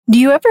Do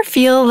you ever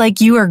feel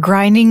like you are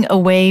grinding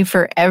away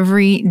for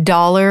every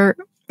dollar?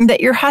 That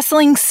you're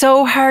hustling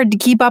so hard to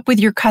keep up with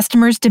your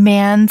customers'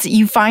 demands,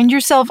 you find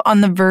yourself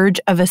on the verge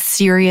of a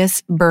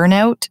serious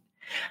burnout?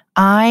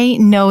 I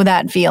know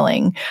that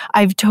feeling.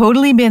 I've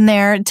totally been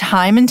there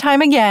time and time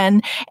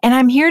again, and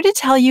I'm here to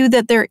tell you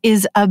that there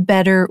is a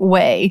better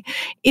way.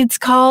 It's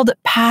called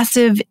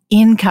passive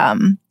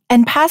income.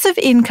 And passive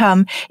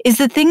income is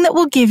the thing that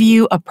will give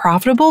you a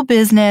profitable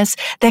business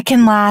that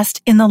can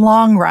last in the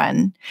long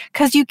run.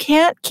 Because you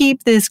can't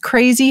keep this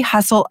crazy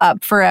hustle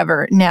up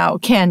forever now,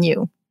 can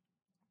you?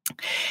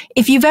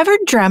 If you've ever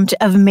dreamt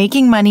of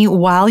making money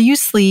while you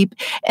sleep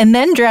and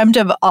then dreamt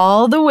of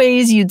all the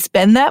ways you'd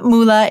spend that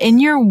moolah in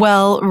your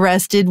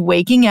well-rested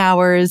waking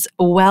hours,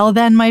 well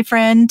then, my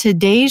friend,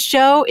 today's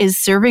show is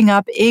serving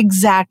up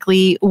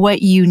exactly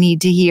what you need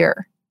to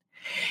hear.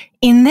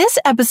 In this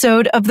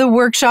episode of the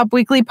Workshop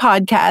Weekly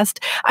podcast,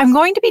 I'm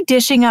going to be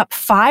dishing up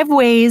 5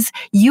 ways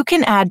you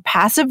can add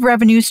passive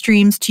revenue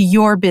streams to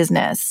your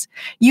business.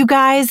 You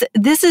guys,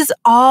 this is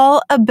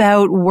all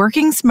about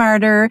working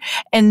smarter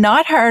and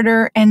not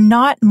harder and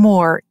not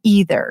more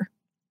either.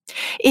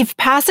 If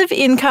passive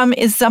income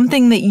is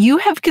something that you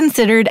have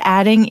considered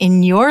adding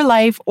in your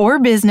life or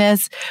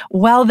business,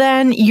 well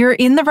then, you're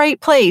in the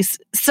right place.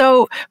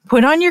 So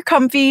put on your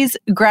comfies,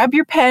 grab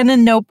your pen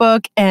and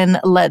notebook, and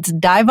let's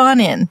dive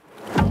on in.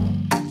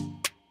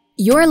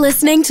 You're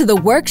listening to the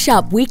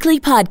Workshop Weekly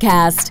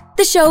podcast,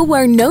 the show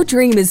where no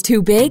dream is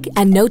too big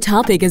and no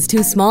topic is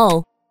too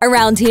small.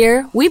 Around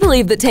here, we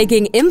believe that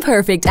taking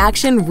imperfect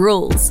action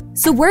rules.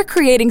 So we're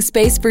creating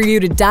space for you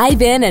to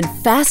dive in and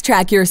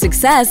fast-track your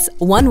success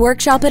one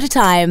workshop at a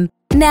time.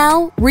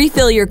 Now,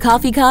 refill your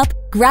coffee cup,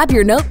 grab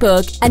your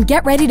notebook, and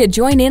get ready to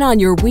join in on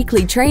your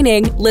weekly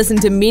training, listen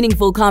to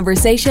meaningful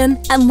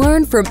conversation, and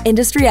learn from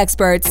industry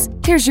experts.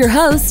 Here's your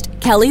host,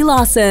 Kelly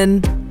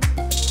Lawson.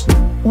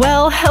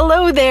 Well,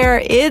 hello there.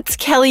 It's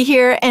Kelly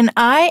here, and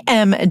I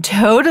am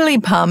totally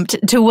pumped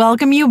to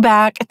welcome you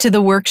back to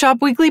the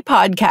Workshop Weekly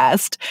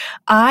podcast.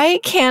 I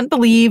can't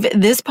believe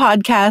this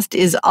podcast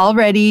is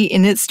already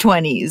in its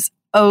 20s.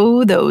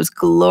 Oh, those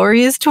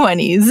glorious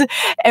 20s.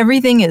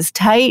 Everything is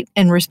tight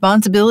and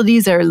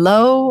responsibilities are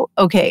low.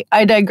 Okay,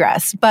 I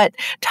digress, but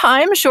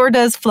time sure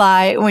does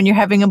fly when you're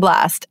having a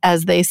blast,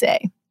 as they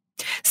say.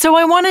 So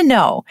I want to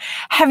know,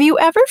 have you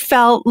ever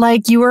felt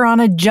like you were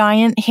on a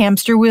giant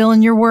hamster wheel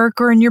in your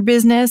work or in your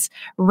business,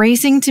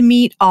 racing to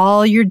meet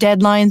all your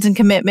deadlines and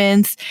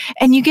commitments,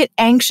 and you get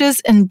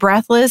anxious and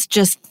breathless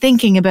just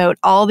thinking about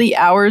all the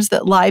hours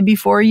that lie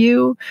before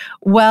you?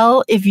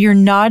 Well, if you're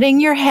nodding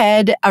your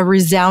head a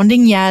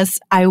resounding yes,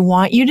 I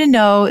want you to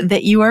know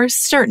that you are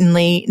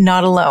certainly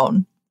not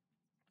alone.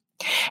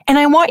 And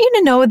I want you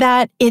to know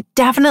that it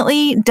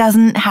definitely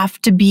doesn't have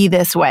to be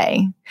this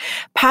way.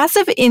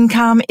 Passive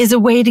income is a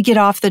way to get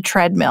off the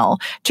treadmill,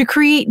 to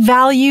create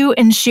value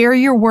and share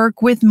your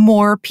work with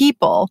more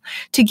people,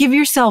 to give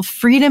yourself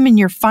freedom in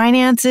your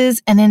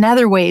finances and in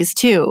other ways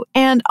too.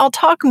 And I'll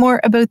talk more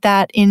about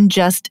that in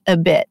just a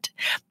bit.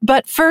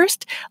 But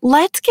first,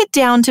 let's get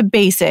down to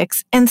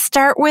basics and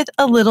start with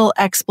a little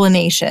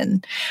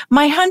explanation.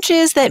 My hunch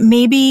is that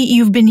maybe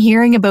you've been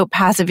hearing about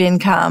passive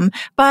income,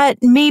 but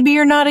maybe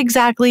you're not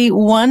exactly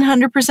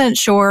 100%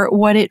 sure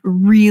what it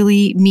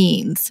really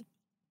means.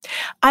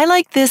 I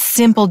like this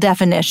simple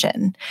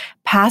definition.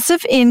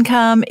 Passive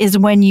income is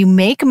when you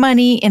make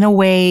money in a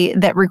way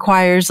that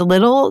requires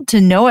little to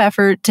no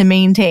effort to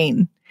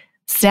maintain.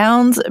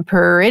 Sounds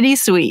pretty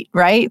sweet,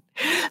 right?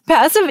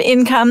 Passive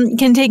income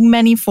can take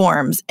many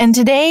forms, and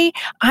today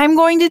I'm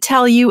going to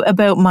tell you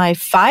about my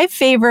 5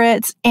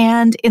 favorites,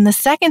 and in the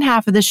second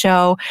half of the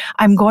show,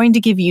 I'm going to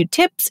give you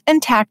tips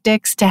and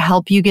tactics to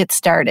help you get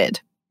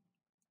started.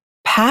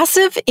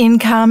 Passive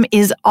income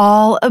is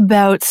all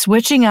about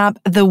switching up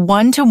the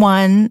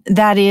one-to-one,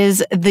 that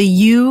is, the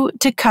you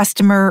to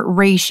customer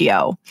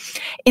ratio.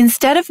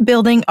 Instead of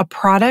building a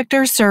product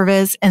or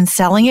service and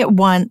selling it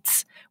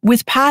once,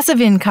 with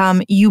passive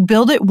income, you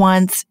build it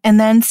once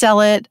and then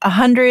sell it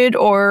 100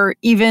 or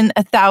even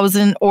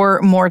 1,000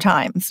 or more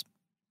times.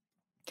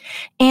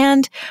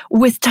 And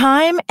with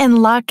time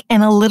and luck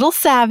and a little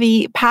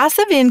savvy,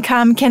 passive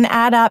income can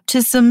add up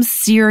to some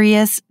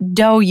serious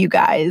dough, you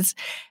guys.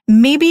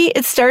 Maybe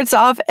it starts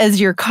off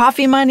as your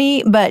coffee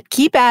money, but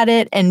keep at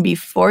it, and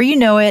before you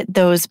know it,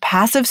 those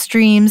passive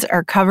streams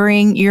are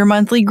covering your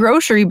monthly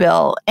grocery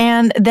bill,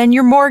 and then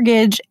your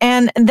mortgage,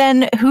 and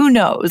then who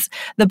knows?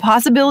 The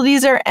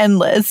possibilities are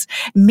endless.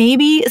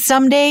 Maybe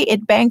someday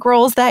it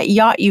bankrolls that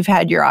yacht you've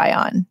had your eye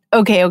on.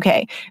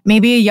 Okay.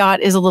 Maybe a yacht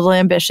is a little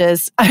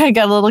ambitious. I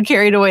got a little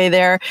carried away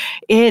there.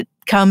 It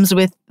comes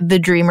with the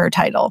dreamer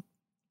title.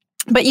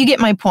 But you get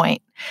my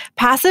point.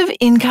 Passive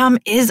income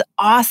is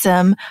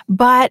awesome,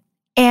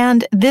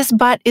 and this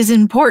but is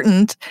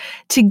important,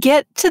 to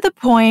get to the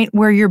point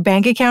where your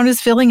bank account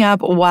is filling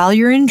up while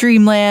you're in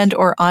dreamland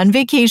or on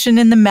vacation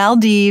in the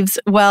Maldives,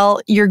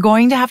 well, you're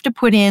going to have to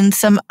put in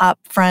some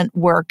upfront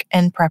work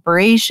and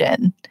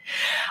preparation.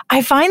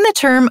 I find the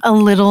term a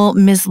little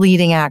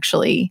misleading,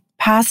 actually.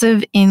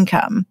 Passive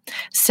income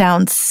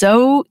sounds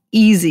so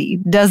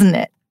easy, doesn't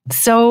it?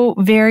 So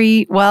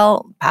very,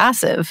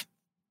 passive.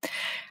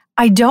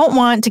 I don't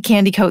want to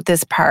candy coat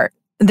this part.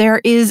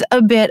 There is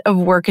a bit of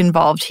work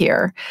involved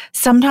here,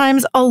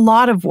 sometimes a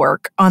lot of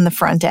work on the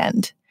front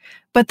end.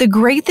 But the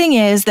great thing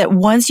is that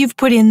once you've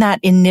put in that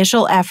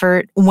initial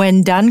effort,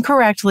 when done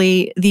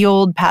correctly, the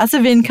old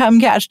passive income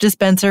cash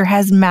dispenser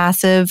has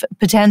massive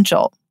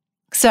potential.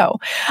 So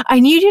I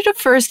need you to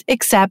first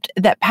accept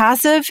that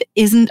passive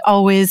isn't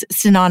always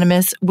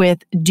synonymous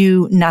with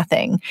do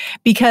nothing.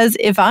 Because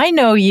if I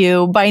know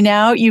you, by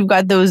now you've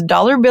got those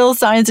dollar bill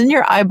signs in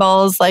your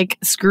eyeballs like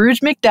Scrooge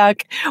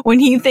McDuck when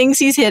he thinks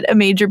he's hit a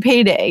major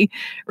payday.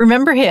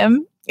 Remember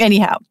him?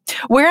 Anyhow,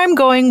 where I'm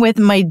going with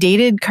my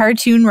dated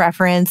cartoon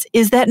reference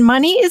is that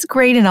money is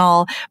great and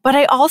all, but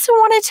I also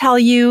want to tell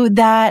you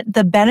that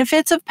the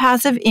benefits of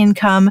passive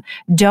income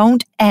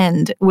don't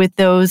end with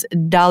those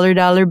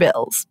dollar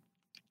bills.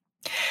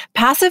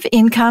 Passive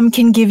income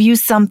can give you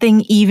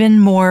something even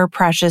more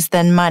precious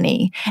than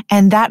money,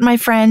 and that, my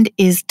friend,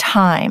 is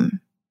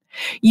time.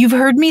 You've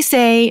heard me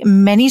say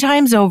many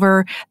times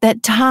over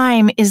that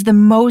time is the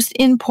most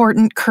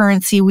important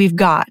currency we've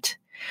got.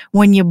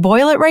 When you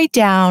boil it right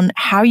down,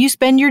 how you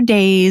spend your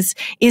days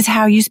is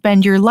how you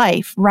spend your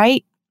life,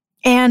 right?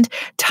 And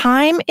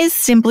time is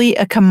simply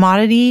a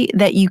commodity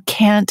that you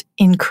can't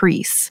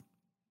increase.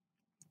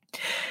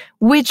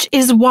 Which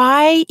is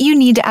why you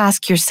need to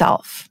ask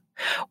yourself,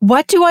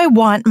 what do I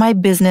want my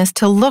business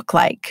to look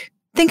like?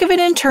 Think of it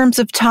in terms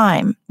of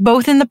time,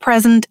 both in the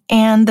present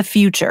and the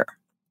future.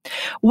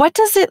 What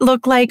does it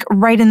look like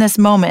right in this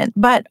moment?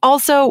 But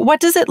also, what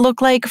does it look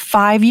like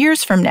 5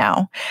 years from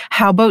now?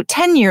 How about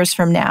 10 years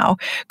from now?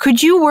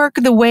 Could you work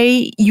the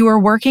way you are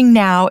working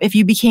now if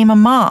you became a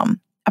mom,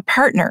 a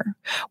partner?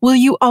 Will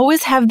you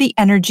always have the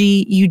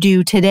energy you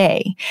do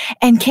today?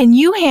 And can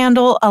you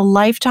handle a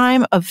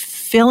lifetime of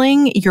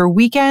filling your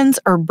weekends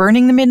or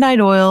burning the midnight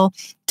oil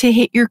to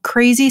hit your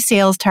crazy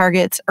sales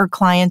targets or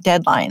client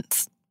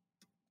deadlines?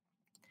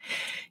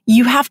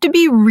 You have to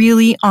be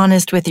really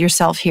honest with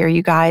yourself here,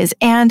 you guys.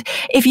 And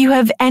if you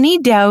have any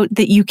doubt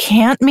that you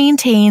can't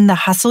maintain the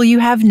hustle you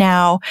have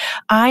now,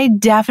 I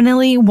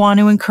definitely want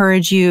to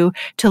encourage you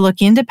to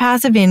look into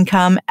passive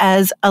income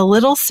as a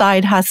little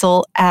side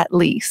hustle at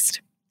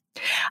least.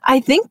 I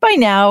think by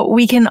now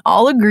we can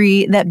all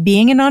agree that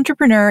being an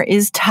entrepreneur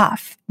is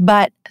tough,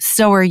 but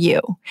so are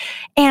you.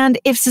 And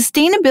if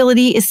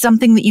sustainability is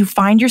something that you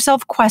find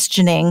yourself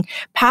questioning,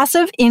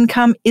 passive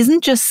income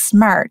isn't just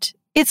smart.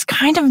 It's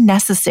kind of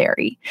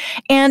necessary,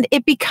 and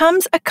it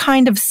becomes a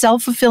kind of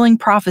self-fulfilling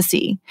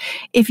prophecy.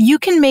 If you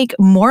can make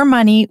more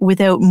money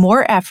without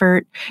more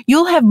effort,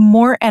 you'll have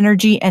more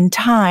energy and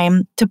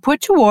time to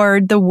put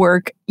toward the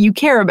work you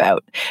care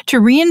about,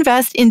 to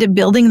reinvest into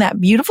building that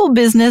beautiful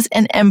business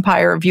and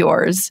empire of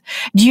yours.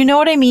 Do you know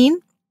what I mean?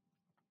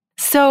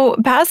 So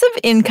passive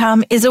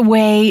income is a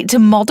way to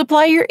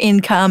multiply your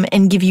income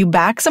and give you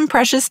back some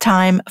precious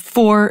time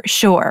for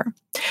sure.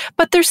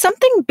 But there's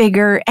something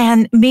bigger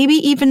and maybe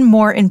even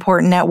more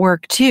important at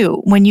work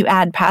too when you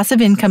add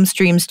passive income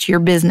streams to your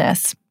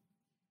business.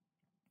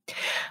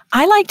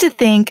 I like to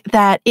think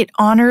that it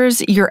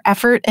honors your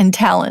effort and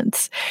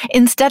talents.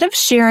 Instead of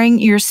sharing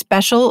your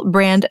special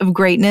brand of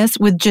greatness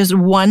with just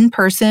one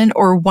person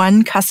or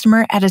one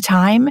customer at a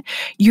time,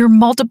 you're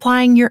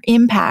multiplying your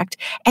impact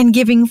and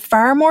giving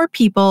far more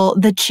people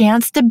the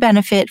chance to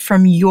benefit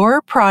from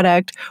your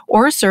product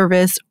or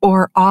service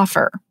or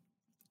offer.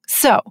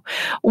 So,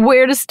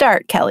 where to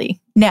start, Kelly?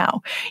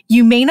 Now,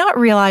 you may not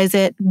realize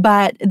it,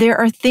 but there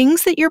are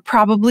things that you're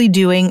probably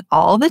doing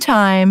all the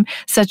time,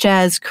 such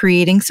as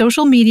creating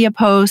social media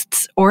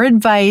posts or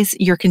advice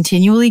you're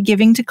continually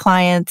giving to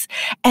clients.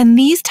 And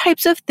these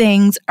types of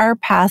things are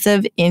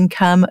passive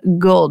income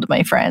gold,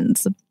 my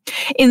friends.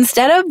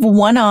 Instead of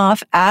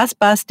one-off,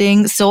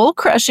 ass-busting,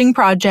 soul-crushing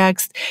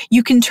projects,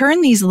 you can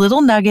turn these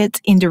little nuggets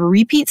into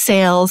repeat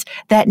sales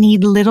that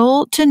need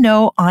little to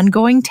no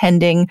ongoing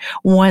tending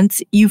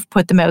once you've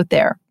put them out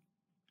there.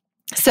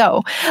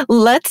 So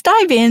let's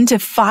dive into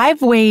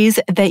 5 ways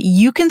that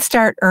you can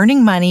start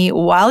earning money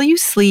while you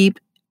sleep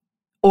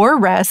or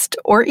rest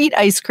or eat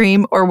ice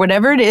cream or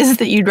whatever it is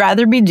that you'd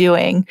rather be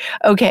doing.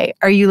 Okay,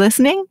 are you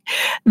listening?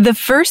 The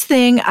first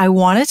thing I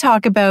want to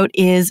talk about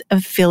is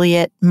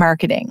affiliate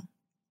marketing.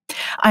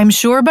 I'm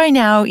sure by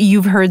now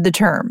you've heard the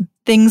term.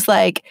 Things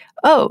like,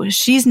 oh,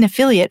 she's an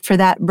affiliate for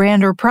that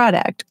brand or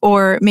product,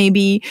 or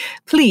maybe,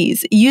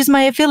 please use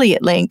my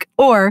affiliate link,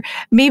 or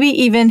maybe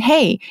even,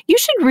 hey, you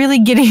should really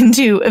get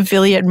into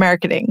affiliate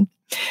marketing.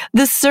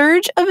 The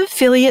surge of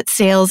affiliate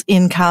sales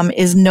income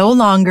is no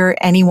longer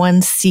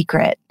anyone's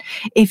secret.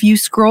 If you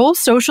scroll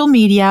social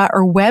media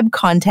or web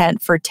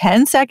content for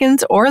 10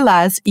 seconds or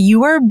less,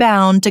 you are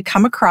bound to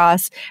come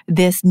across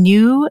this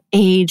new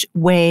age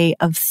way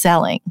of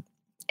selling.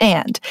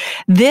 And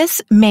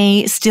this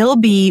may still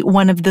be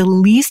one of the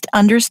least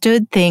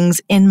understood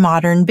things in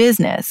modern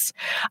business.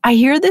 I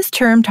hear this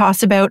term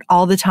tossed about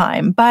all the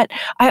time, but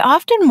I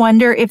often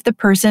wonder if the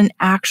person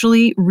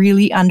actually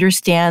really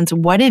understands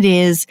what it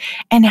is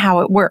and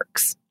how it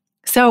works.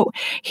 So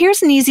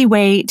here's an easy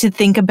way to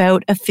think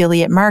about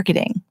affiliate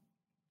marketing.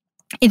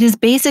 It is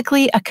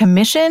basically a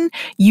commission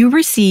you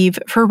receive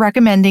for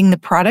recommending the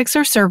products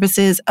or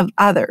services of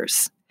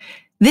others.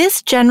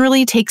 This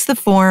generally takes the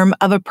form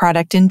of a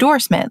product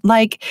endorsement,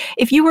 like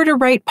if you were to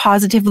write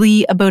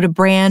positively about a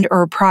brand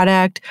or a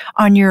product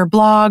on your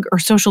blog or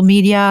social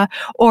media,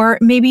 or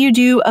maybe you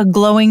do a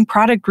glowing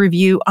product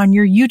review on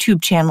your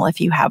YouTube channel if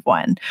you have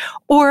one.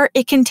 Or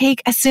it can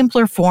take a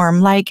simpler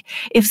form, like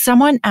if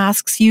someone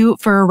asks you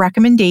for a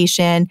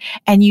recommendation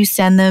and you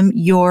send them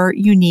your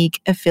unique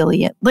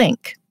affiliate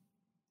link.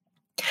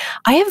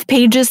 I have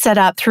pages set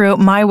up throughout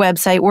my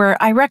website where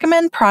I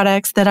recommend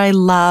products that I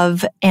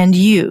love and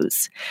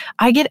use.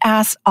 I get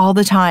asked all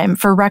the time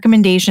for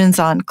recommendations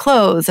on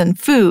clothes and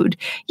food.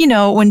 You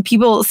know, when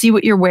people see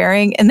what you're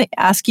wearing and they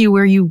ask you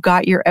where you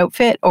got your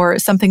outfit or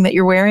something that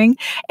you're wearing,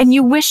 and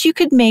you wish you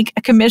could make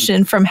a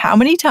commission from how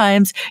many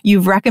times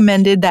you've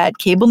recommended that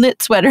cable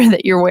knit sweater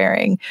that you're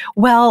wearing.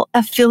 Well,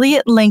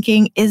 affiliate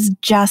linking is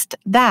just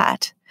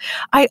that.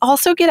 I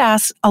also get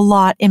asked a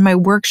lot in my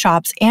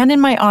workshops and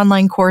in my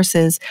online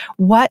courses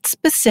what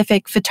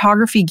specific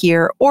photography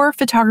gear or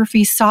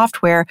photography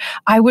software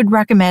I would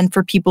recommend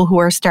for people who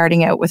are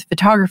starting out with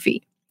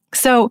photography.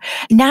 So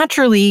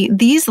naturally,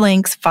 these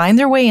links find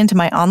their way into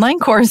my online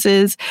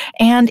courses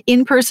and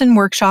in-person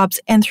workshops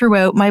and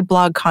throughout my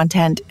blog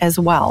content as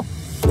well.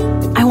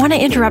 I want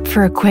to interrupt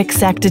for a quick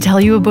sec to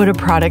tell you about a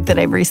product that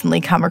I've recently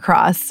come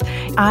across.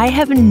 I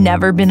have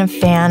never been a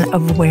fan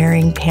of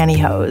wearing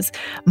pantyhose.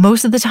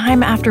 Most of the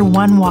time after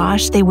one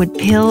wash, they would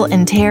pill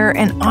and tear,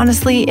 and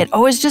honestly, it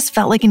always just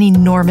felt like an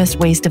enormous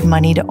waste of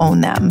money to own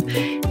them.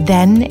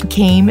 Then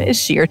came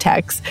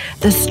Sheertex,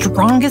 the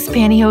strongest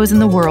pantyhose in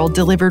the world,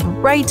 delivered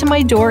right to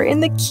my door in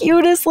the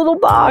cutest little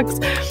box.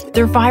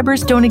 Their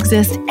fibers don't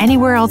exist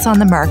anywhere else on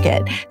the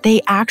market.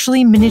 They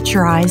actually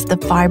miniaturize the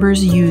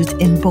fibers used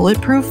in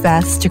bulletproof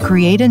vests to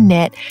create a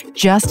knit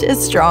just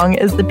as strong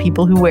as the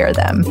people who wear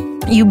them.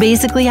 You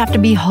basically have to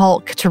be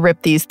Hulk to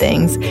rip these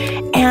things,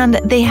 and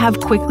they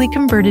have quickly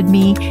converted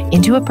me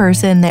into a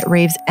person that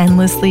raves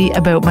endlessly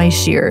about my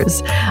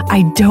shears.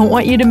 I don't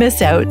want you to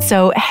miss out,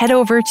 so head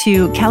over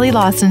to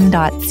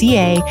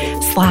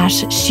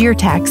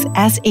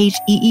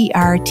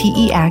kellylawson.ca/sheertex,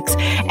 SHEERTEX,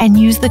 and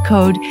use the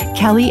code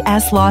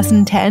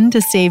KellySLawson10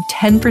 to save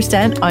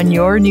 10% on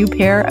your new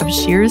pair of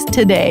shears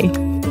today.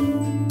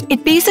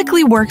 It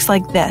basically works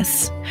like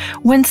this.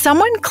 When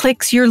someone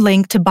clicks your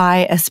link to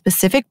buy a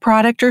specific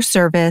product or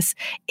service,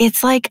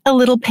 it's like a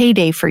little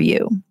payday for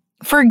you.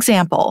 For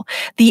example,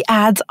 the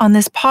ads on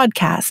this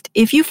podcast.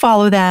 If you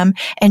follow them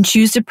and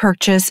choose to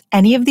purchase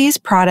any of these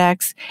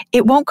products,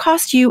 it won't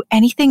cost you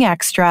anything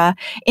extra.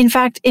 In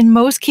fact, in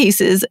most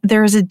cases,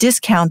 there is a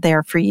discount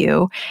there for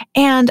you,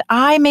 and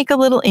I make a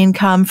little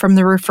income from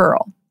the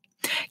referral.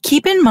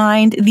 Keep in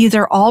mind, these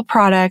are all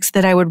products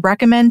that I would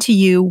recommend to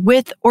you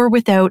with or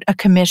without a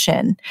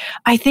commission.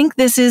 I think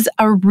this is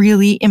a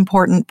really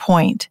important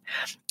point.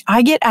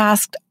 I get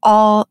asked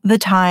all the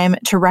time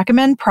to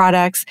recommend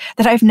products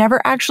that I've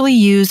never actually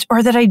used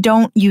or that I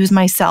don't use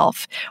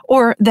myself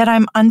or that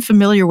I'm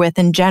unfamiliar with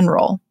in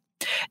general.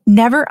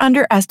 Never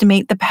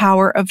underestimate the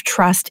power of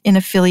trust in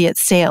affiliate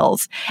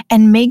sales,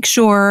 and make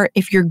sure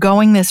if you're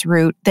going this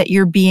route that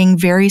you're being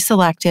very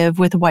selective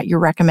with what you're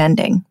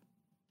recommending.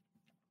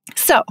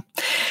 So,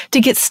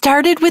 to get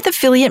started with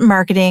affiliate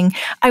marketing,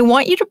 I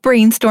want you to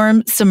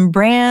brainstorm some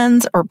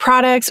brands or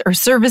products or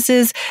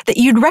services that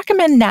you'd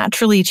recommend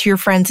naturally to your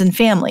friends and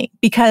family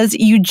because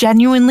you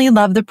genuinely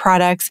love the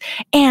products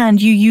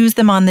and you use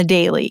them on the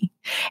daily.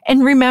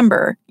 And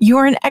remember,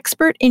 you're an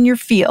expert in your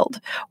field.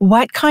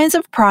 What kinds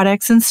of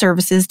products and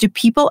services do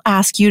people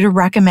ask you to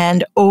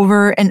recommend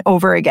over and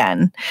over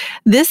again?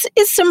 This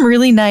is some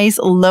really nice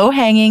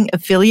low-hanging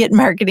affiliate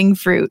marketing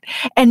fruit,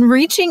 and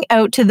reaching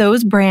out to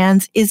those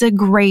brands is a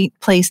great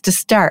place to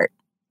start.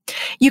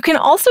 You can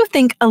also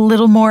think a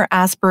little more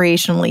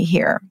aspirationally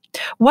here.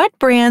 What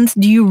brands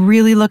do you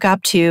really look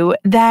up to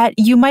that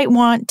you might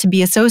want to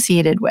be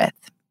associated with?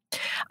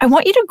 I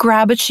want you to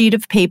grab a sheet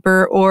of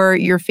paper or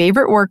your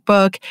favorite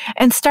workbook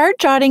and start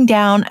jotting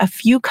down a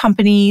few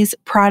companies,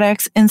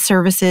 products, and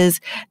services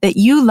that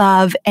you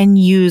love and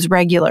use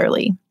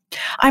regularly.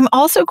 I'm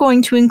also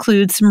going to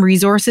include some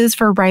resources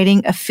for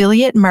writing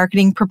affiliate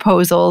marketing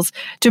proposals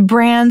to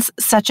brands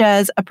such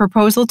as a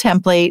proposal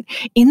template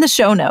in the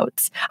show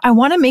notes. I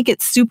want to make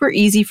it super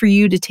easy for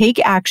you to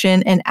take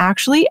action and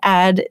actually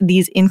add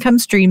these income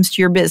streams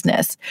to your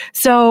business.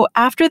 So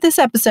after this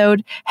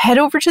episode, head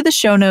over to the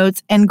show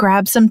notes and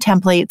grab some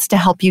templates to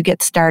help you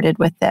get started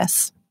with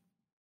this.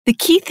 The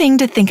key thing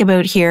to think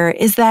about here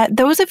is that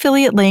those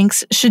affiliate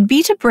links should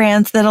be to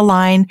brands that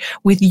align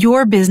with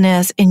your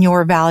business and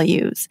your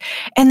values,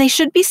 and they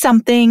should be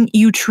something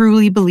you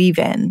truly believe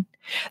in.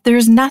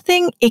 There's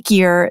nothing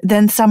ickier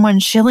than someone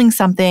shilling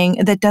something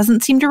that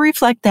doesn't seem to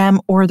reflect them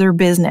or their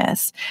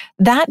business.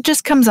 That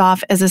just comes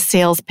off as a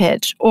sales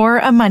pitch or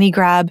a money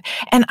grab,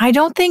 and I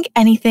don't think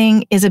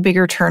anything is a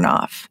bigger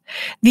turnoff.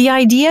 The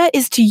idea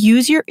is to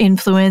use your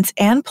influence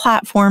and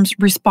platforms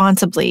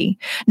responsibly,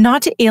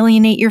 not to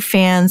alienate your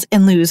fans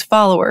and lose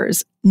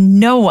followers.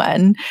 No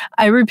one,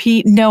 I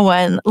repeat, no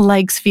one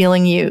likes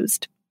feeling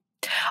used.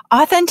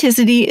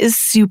 Authenticity is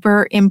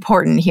super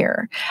important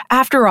here.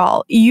 After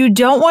all, you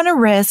don't want to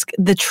risk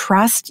the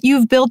trust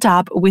you've built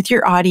up with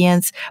your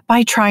audience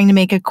by trying to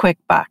make a quick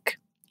buck.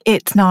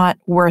 It's not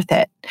worth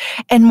it.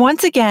 And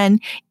once again,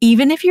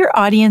 even if your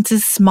audience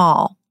is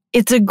small,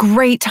 it's a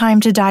great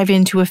time to dive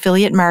into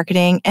affiliate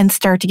marketing and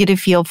start to get a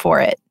feel for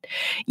it.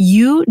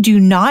 You do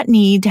not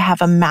need to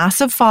have a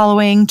massive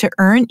following to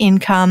earn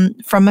income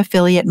from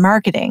affiliate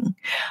marketing.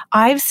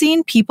 I've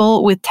seen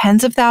people with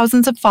tens of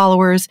thousands of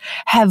followers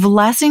have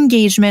less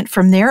engagement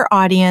from their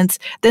audience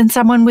than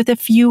someone with a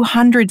few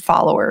hundred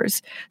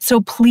followers.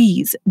 So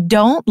please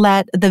don't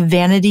let the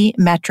vanity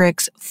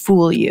metrics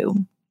fool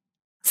you.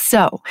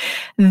 So,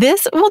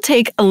 this will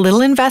take a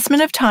little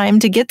investment of time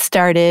to get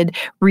started,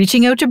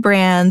 reaching out to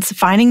brands,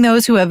 finding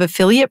those who have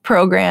affiliate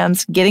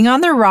programs, getting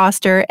on their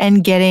roster,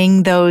 and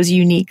getting those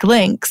unique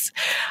links.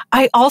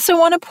 I also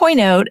want to point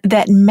out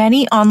that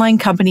many online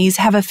companies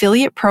have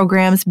affiliate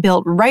programs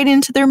built right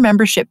into their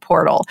membership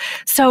portal.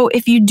 So,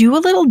 if you do a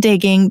little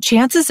digging,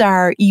 chances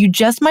are you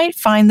just might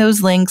find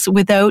those links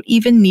without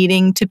even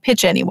needing to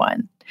pitch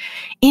anyone.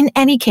 In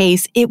any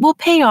case, it will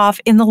pay off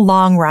in the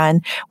long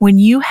run when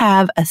you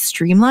have a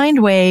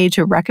streamlined way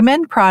to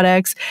recommend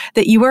products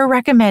that you are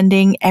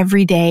recommending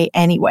every day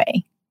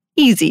anyway.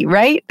 Easy,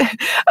 right?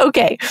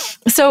 Okay,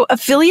 so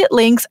affiliate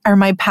links are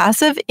my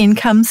passive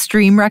income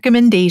stream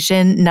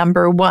recommendation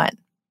number 1.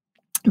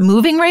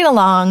 Moving right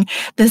along,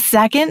 the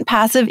second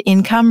passive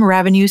income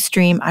revenue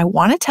stream I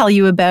want to tell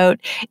you about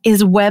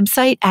is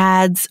website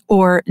ads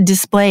or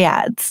display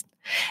ads.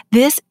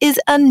 This is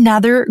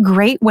another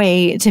great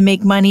way to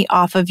make money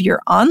off of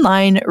your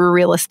online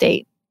real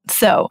estate.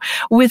 So,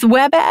 with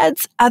web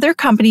ads, other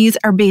companies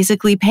are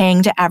basically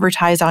paying to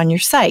advertise on your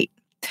site.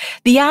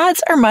 The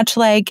ads are much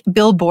like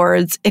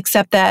billboards,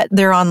 except that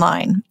they're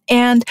online.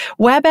 And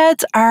web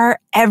ads are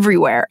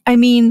everywhere. I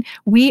mean,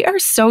 we are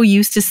so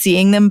used to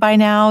seeing them by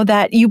now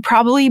that you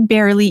probably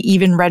barely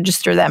even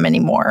register them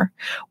anymore.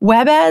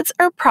 Web ads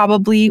are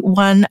probably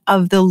one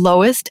of the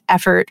lowest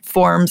effort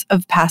forms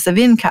of passive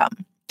income.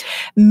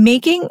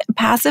 Making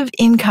passive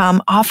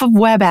income off of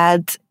web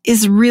ads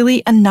is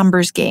really a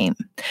numbers game.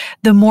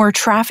 The more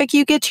traffic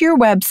you get to your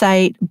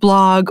website,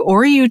 blog,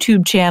 or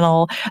YouTube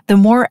channel, the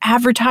more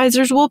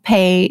advertisers will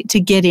pay to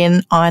get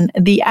in on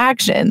the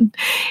action.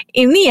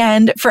 In the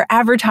end, for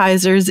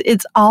advertisers,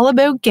 it's all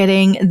about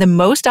getting the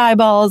most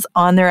eyeballs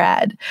on their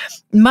ad.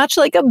 Much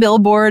like a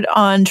billboard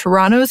on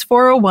Toronto's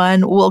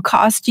 401 will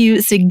cost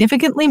you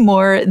significantly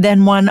more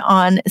than one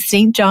on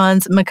St.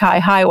 John's Mackay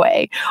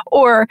Highway,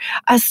 or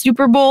a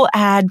Super Bowl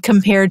ad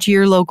compared to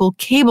your local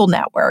cable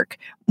network.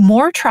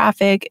 More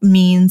traffic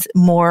means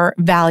more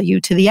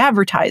value to the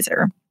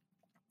advertiser.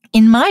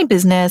 In my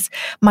business,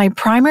 my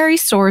primary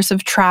source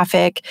of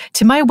traffic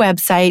to my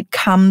website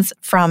comes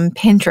from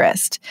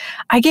Pinterest.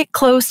 I get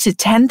close to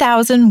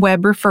 10,000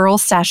 web referral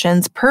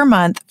sessions per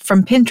month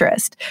from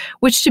Pinterest,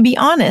 which, to be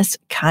honest,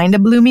 kind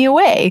of blew me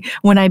away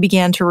when I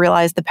began to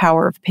realize the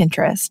power of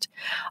Pinterest.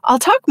 I'll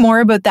talk more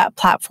about that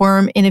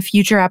platform in a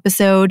future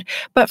episode,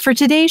 but for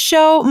today's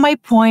show, my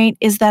point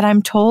is that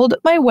I'm told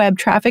my web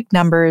traffic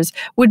numbers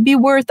would be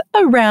worth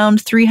around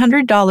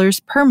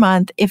 $300 per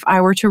month if I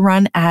were to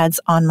run ads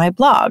on my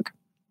blog.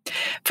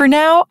 For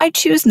now, I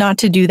choose not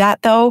to do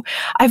that though.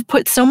 I've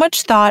put so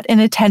much thought and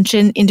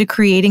attention into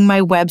creating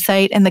my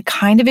website and the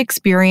kind of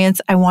experience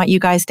I want you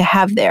guys to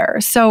have there.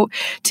 So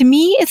to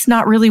me, it's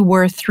not really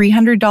worth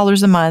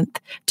 $300 a month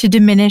to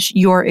diminish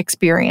your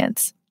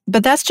experience.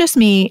 But that's just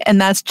me,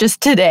 and that's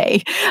just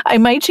today. I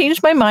might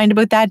change my mind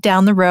about that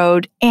down the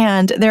road,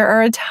 and there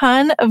are a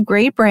ton of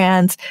great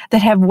brands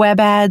that have web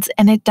ads,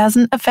 and it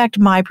doesn't affect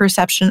my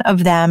perception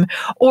of them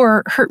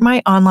or hurt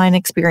my online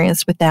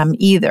experience with them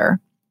either.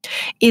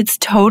 It's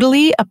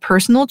totally a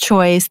personal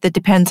choice that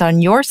depends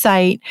on your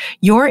site,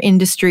 your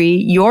industry,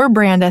 your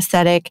brand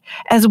aesthetic,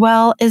 as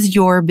well as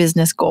your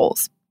business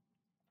goals.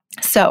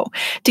 So,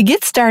 to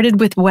get started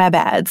with web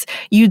ads,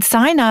 you'd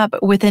sign up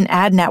with an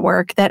ad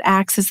network that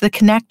acts as the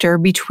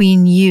connector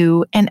between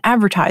you and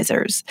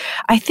advertisers.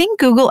 I think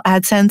Google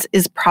AdSense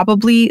is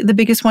probably the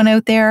biggest one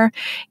out there.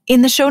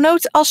 In the show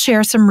notes, I'll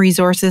share some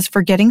resources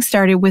for getting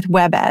started with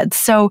web ads,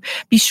 so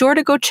be sure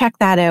to go check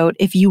that out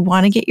if you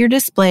want to get your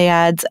display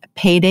ads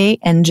payday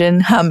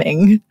engine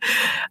humming.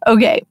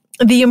 Okay.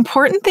 The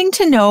important thing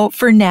to know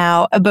for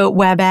now about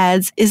web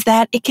ads is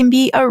that it can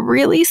be a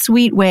really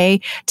sweet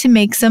way to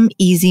make some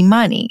easy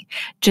money.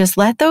 Just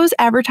let those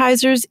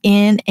advertisers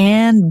in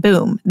and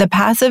boom, the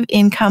passive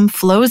income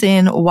flows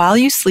in while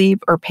you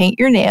sleep or paint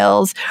your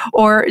nails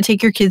or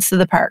take your kids to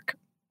the park.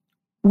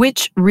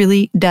 Which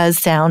really does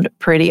sound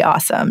pretty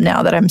awesome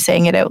now that I'm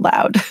saying it out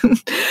loud.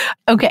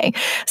 Okay,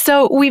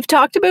 so we've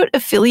talked about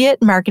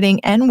affiliate marketing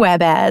and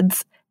web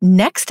ads.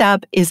 Next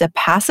up is a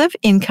passive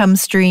income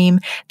stream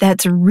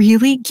that's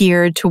really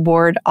geared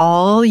toward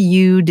all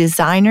you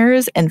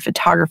designers and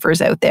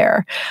photographers out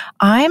there.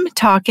 I'm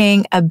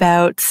talking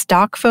about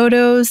stock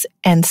photos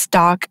and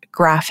stock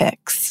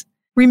graphics.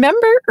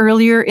 Remember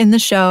earlier in the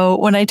show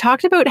when I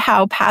talked about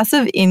how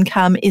passive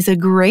income is a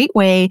great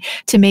way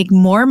to make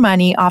more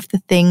money off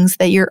the things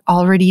that you're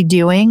already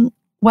doing?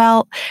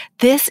 Well,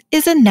 this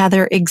is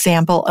another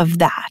example of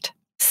that.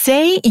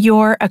 Say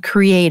you're a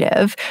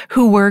creative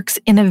who works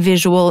in a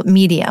visual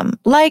medium,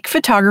 like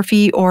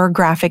photography or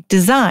graphic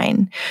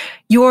design.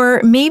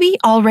 You're maybe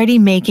already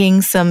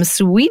making some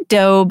sweet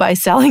dough by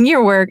selling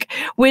your work,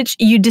 which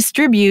you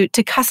distribute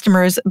to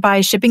customers by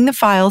shipping the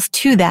files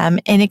to them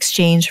in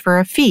exchange for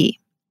a fee.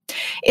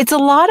 It's a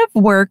lot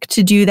of work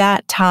to do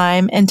that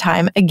time and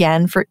time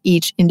again for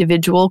each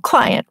individual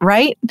client,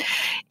 right?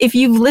 If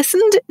you've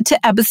listened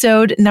to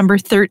episode number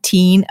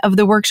 13 of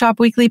the Workshop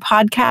Weekly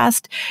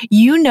podcast,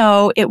 you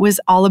know it was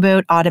all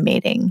about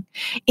automating.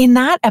 In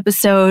that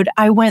episode,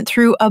 I went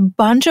through a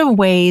bunch of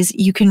ways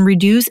you can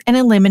reduce and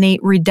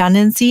eliminate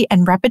redundancy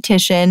and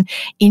repetition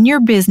in your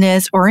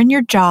business or in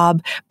your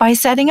job by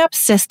setting up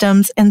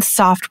systems and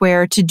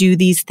software to do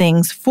these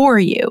things for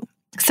you.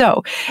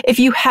 So, if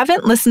you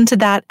haven't listened to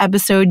that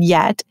episode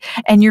yet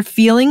and you're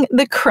feeling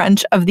the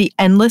crunch of the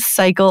endless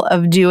cycle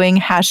of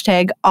doing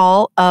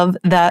 #all of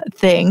the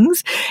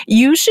things,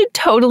 you should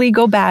totally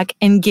go back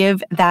and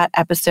give that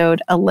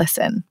episode a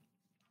listen.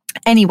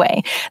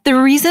 Anyway, the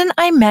reason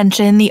I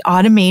mention the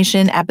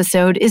automation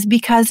episode is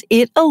because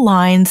it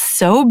aligns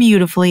so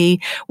beautifully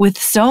with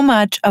so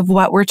much of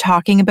what we're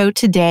talking about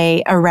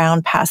today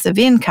around passive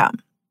income.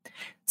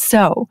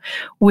 So,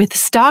 with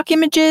stock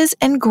images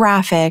and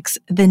graphics,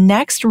 the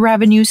next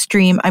revenue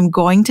stream I'm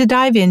going to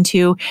dive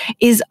into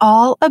is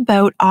all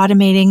about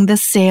automating the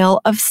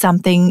sale of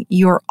something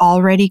you're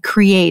already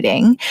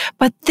creating.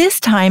 But this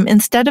time,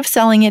 instead of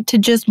selling it to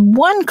just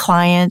one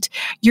client,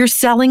 you're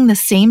selling the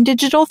same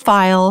digital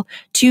file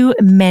to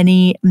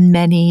many,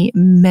 many,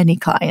 many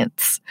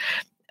clients.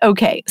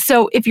 Okay,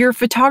 so if you're a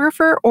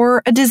photographer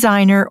or a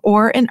designer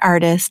or an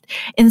artist,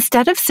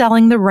 instead of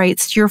selling the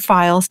rights to your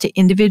files to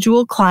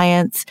individual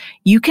clients,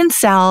 you can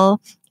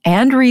sell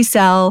and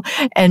resell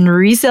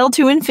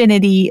to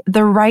infinity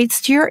the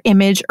rights to your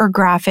image or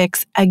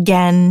graphics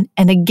again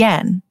and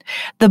again.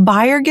 The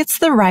buyer gets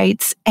the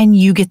rights and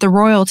you get the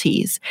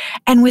royalties,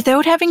 and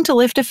without having to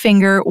lift a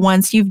finger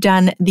once you've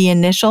done the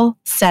initial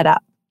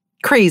setup.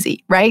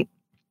 Crazy, right?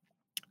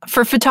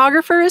 For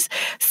photographers,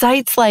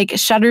 sites like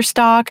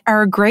Shutterstock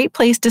are a great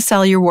place to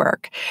sell your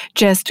work.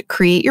 Just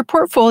create your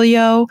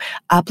portfolio,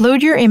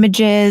 upload your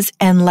images,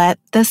 and let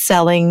the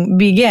selling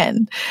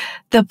begin.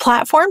 The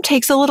platform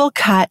takes a little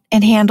cut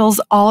and handles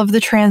all of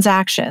the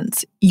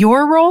transactions.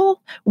 Your role?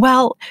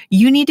 Well,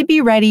 you need to be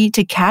ready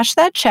to cash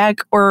that check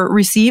or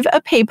receive a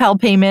PayPal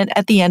payment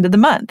at the end of the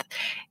month.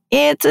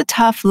 It's a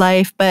tough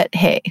life, but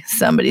hey,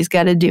 somebody's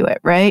got to do it,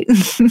 right?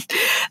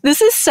 This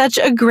is such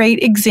a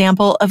great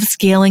example of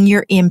scaling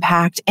your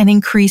impact and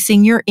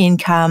increasing your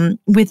income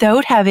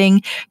without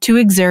having to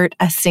exert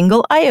a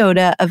single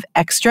iota of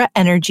extra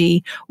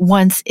energy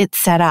once it's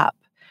set up,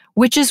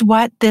 which is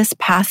what this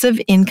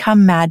passive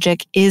income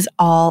magic is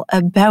all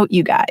about,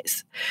 you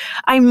guys.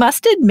 I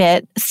must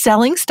admit,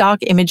 selling stock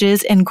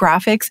images and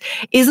graphics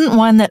isn't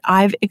one that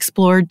I've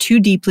explored too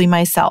deeply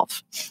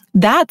myself.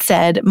 That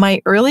said,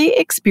 my early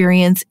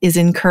experience is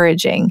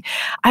encouraging.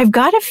 I've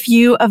got a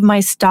few of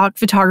my stock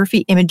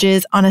photography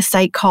images on a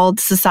site called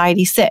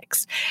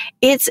Society6.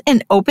 It's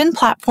an open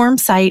platform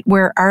site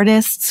where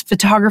artists,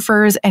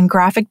 photographers, and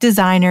graphic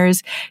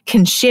designers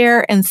can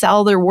share and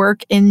sell their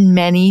work in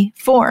many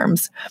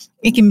forms.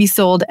 It can be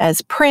sold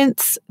as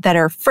prints that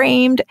are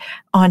framed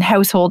on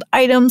household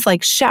items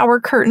like shower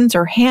curtains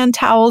or hand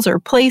towels or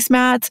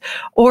placemats,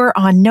 or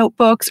on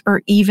notebooks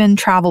or even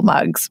travel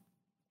mugs.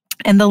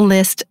 And the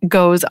list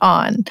goes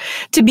on.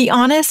 To be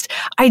honest,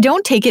 I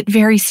don't take it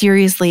very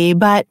seriously,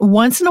 but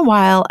once in a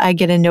while I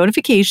get a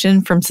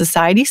notification from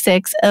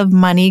Society6 of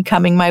money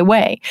coming my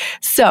way.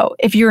 So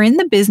if you're in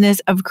the business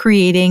of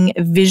creating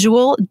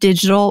visual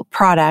digital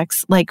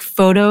products like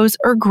photos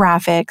or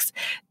graphics,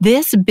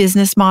 this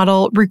business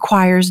model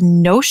requires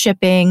no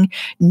shipping,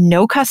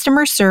 no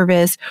customer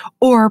service,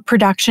 or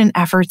production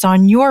efforts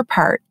on your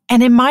part.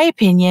 And in my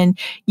opinion,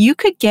 you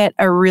could get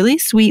a really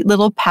sweet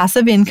little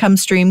passive income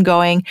stream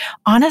going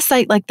on a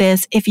site like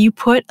this if you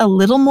put a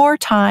little more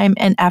time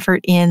and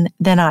effort in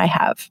than I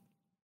have.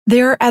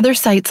 There are other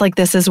sites like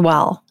this as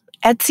well.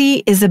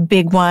 Etsy is a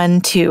big one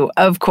too,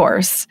 of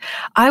course.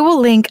 I will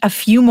link a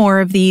few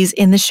more of these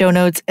in the show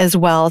notes as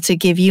well to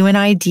give you an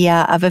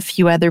idea of a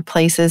few other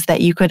places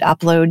that you could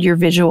upload your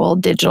visual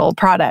digital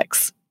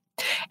products.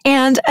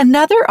 And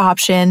another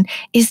option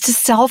is to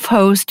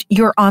self-host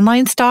your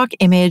online stock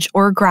image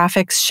or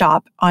graphics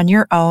shop on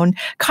your own,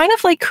 kind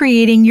of like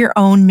creating your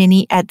own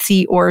mini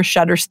Etsy or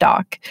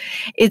Shutterstock.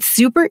 It's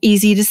super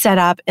easy to set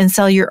up and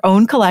sell your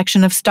own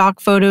collection of stock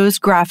photos,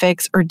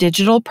 graphics, or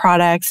digital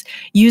products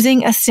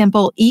using a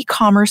simple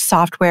e-commerce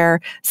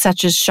software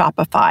such as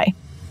Shopify.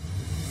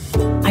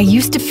 I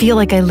used to feel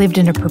like I lived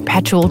in a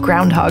perpetual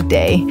Groundhog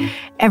Day.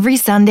 Every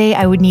Sunday,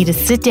 I would need to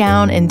sit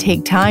down and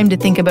take time to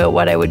think about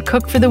what I would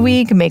cook for the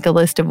week, make a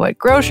list of what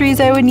groceries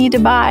I would need to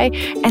buy,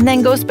 and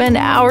then go spend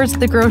hours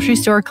at the grocery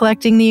store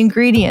collecting the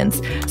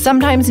ingredients,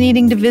 sometimes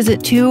needing to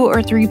visit 2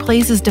 or 3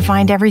 places to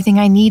find everything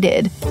I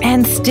needed.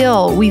 And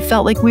still, we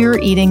felt like we were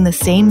eating the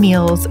same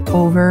meals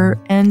over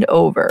and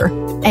over.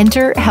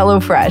 Enter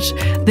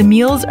HelloFresh. The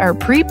meals are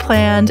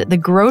pre-planned, the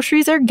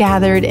groceries are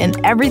gathered, and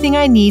everything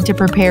I need to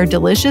prepare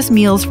delicious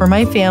meals for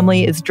my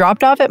family is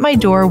dropped off at my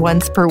door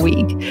once per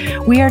week.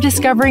 We are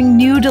discovering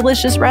new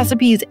delicious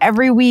recipes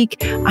every week.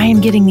 I am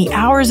getting the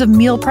hours of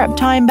meal prep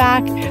time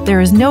back.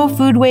 There is no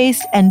food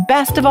waste. And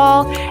best of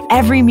all,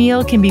 every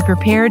meal can be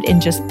prepared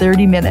in just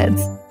 30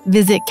 minutes.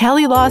 Visit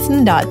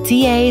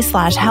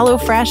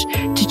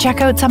kellylawson.ca/HelloFresh to check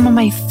out some of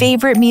my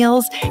favorite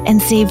meals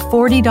and save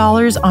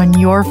 $40 on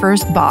your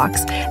first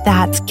box.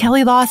 That's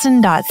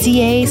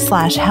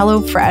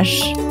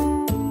kellylawson.ca/HelloFresh.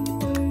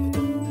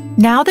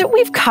 Now that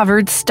we've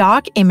covered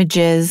stock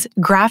images,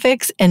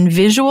 graphics, and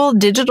visual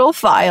digital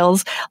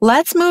files,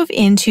 let's move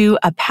into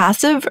a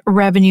passive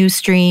revenue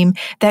stream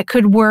that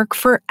could work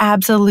for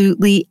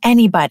absolutely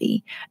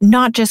anybody,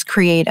 not just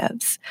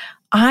creatives.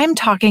 I'm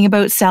talking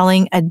about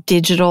selling a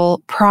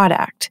digital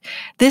product.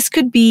 This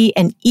could be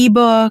an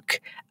ebook,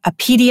 a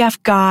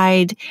PDF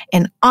guide,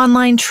 an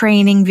online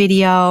training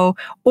video,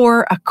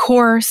 or a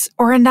course,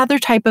 or another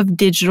type of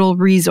digital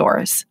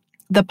resource.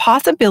 The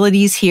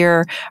possibilities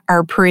here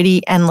are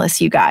pretty endless,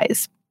 you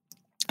guys.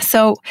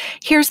 So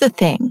here's the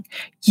thing.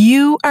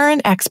 You are an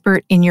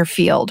expert in your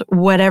field,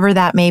 whatever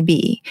that may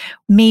be.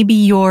 Maybe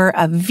you're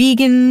a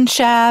vegan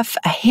chef,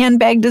 a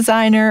handbag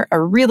designer,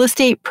 a real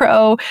estate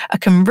pro, a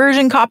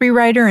conversion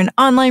copywriter, an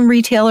online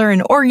retailer,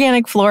 an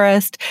organic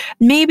florist.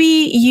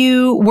 Maybe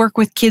you work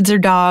with kids or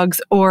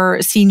dogs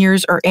or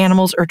seniors or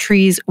animals or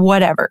trees,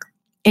 whatever.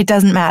 It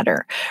doesn't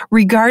matter.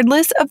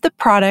 Regardless of the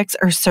products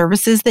or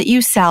services that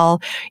you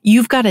sell,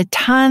 you've got a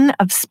ton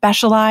of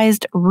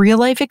specialized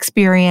real-life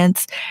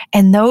experience,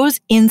 and those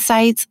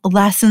insights,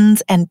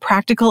 lessons, and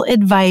practical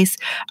advice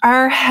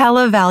are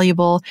hella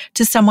valuable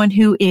to someone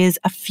who is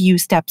a few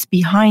steps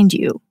behind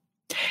you.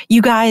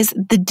 You guys,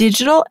 the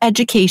digital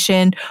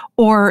education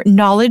or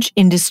knowledge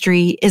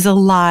industry is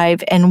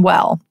alive and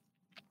well.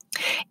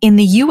 In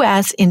the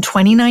US in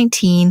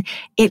 2019,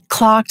 it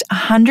clocked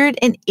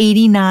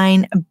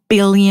 $189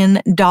 billion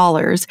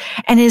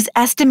and is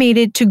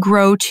estimated to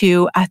grow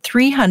to a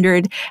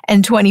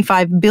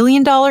 $325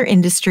 billion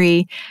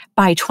industry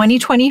by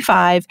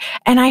 2025.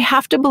 And I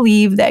have to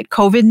believe that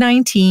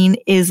COVID-19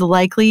 is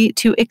likely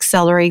to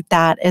accelerate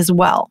that as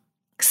well.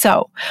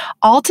 So,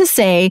 all to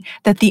say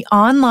that the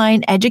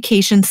online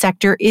education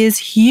sector is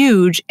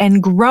huge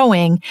and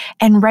growing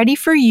and ready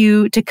for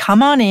you to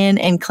come on in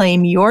and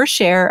claim your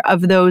share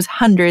of those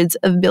hundreds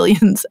of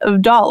billions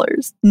of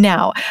dollars.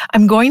 Now,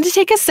 I'm going to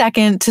take a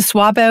second to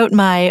swap out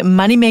my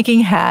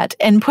money-making hat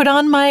and put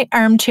on my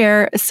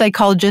armchair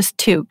psychologist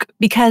toque,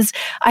 because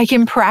I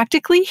can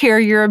practically hear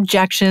your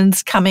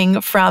objections coming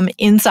from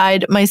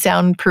inside my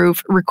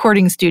soundproof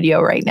recording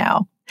studio right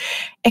now.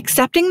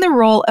 Accepting the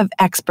role of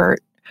expert,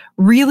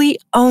 really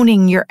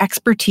owning your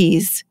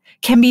expertise,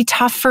 can be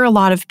tough for a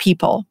lot of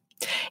people.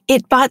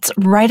 It butts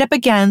right up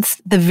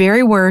against the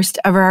very worst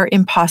of our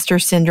imposter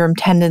syndrome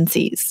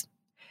tendencies.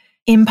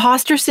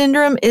 Imposter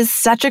syndrome is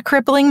such a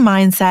crippling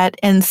mindset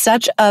and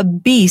such a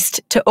beast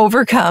to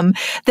overcome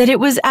that it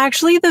was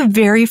actually the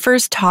very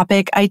first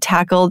topic I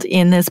tackled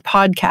in this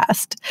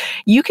podcast.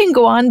 You can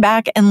go on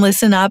back and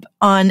listen up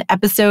on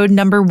episode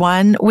number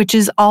 1, which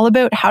is all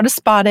about how to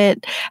spot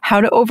it, how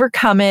to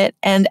overcome it,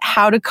 and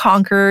how to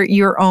conquer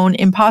your own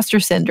imposter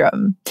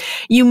syndrome.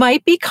 You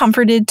might be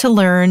comforted to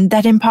learn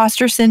that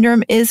imposter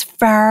syndrome is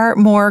far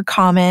more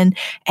common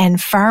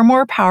and far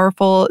more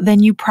powerful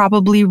than you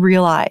probably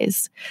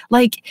realize.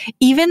 Like,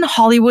 even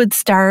Hollywood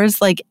stars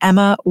like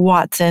Emma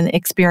Watson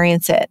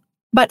experience it.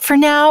 But for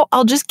now,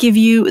 I'll just give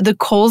you the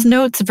Coles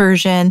Notes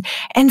version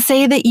and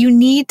say that you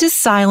need to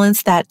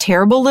silence that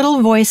terrible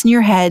little voice in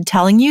your head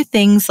telling you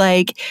things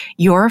like,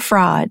 you're a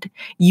fraud,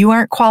 you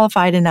aren't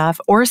qualified enough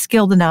or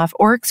skilled enough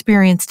or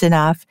experienced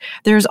enough.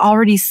 There's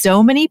already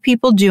so many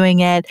people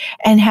doing it,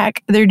 and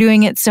heck, they're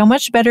doing it so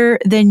much better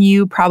than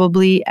you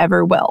probably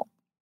ever will.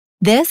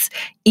 This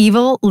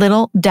evil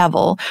little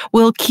devil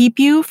will keep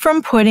you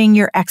from putting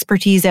your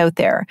expertise out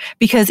there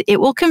because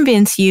it will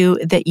convince you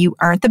that you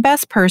aren't the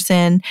best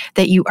person,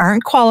 that you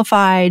aren't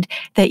qualified,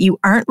 that you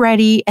aren't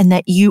ready, and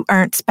that you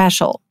aren't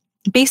special.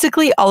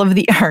 Basically, all of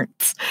the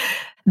aren'ts.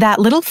 That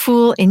little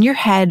fool in your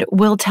head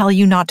will tell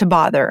you not to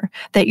bother,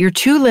 that you're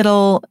too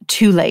little,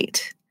 too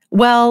late.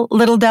 Well,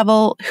 little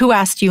devil, who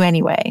asked you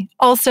anyway?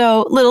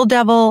 Also, little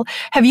devil,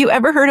 have you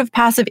ever heard of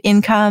passive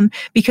income?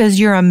 Because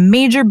you're a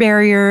major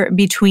barrier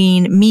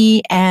between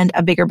me and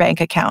a bigger bank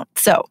account.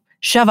 So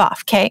shove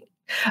off, okay?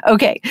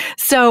 Okay,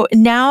 so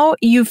now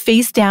you've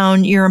faced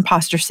down your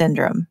imposter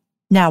syndrome.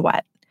 Now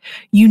what?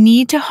 You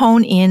need to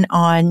hone in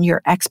on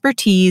your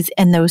expertise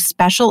and those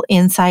special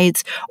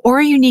insights or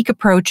unique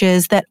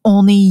approaches that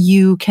only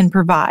you can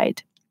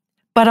provide.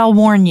 But I'll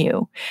warn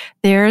you,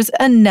 there's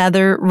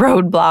another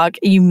roadblock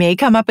you may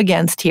come up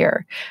against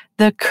here: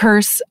 the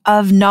curse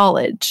of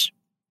knowledge.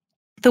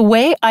 The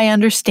way I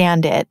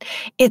understand it,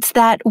 it's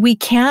that we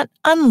can't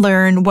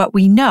unlearn what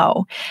we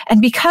know.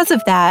 And because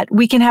of that,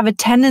 we can have a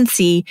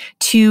tendency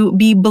to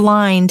be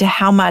blind to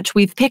how much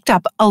we've picked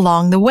up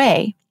along the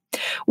way.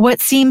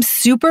 What seems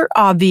super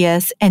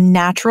obvious and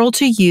natural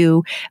to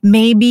you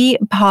may be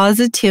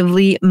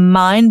positively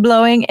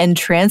mind-blowing and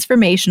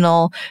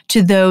transformational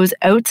to those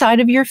outside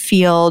of your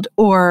field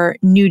or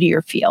new to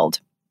your field.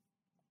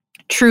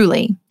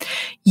 Truly,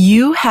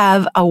 you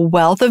have a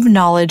wealth of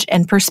knowledge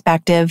and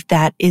perspective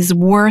that is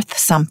worth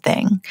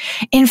something.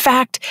 In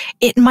fact,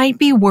 it might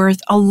be worth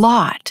a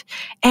lot.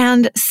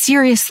 And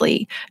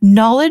seriously,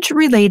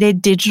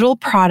 knowledge-related digital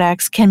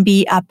products can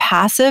be a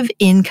passive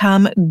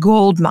income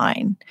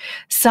goldmine.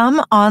 Some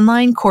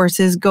online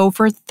courses go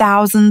for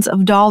thousands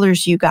of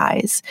dollars, you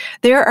guys.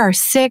 There are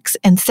 6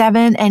 and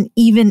 7 and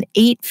even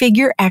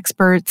 8-figure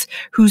experts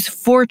whose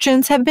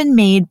fortunes have been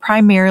made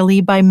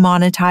primarily by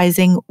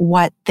monetizing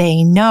what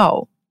they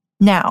know.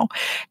 Now,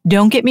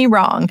 don't get me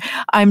wrong.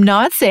 I'm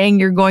not saying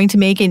you're going to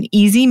make an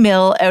easy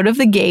mill out of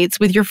the gates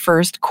with your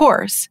first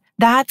course.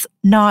 That's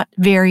not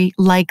very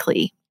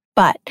likely.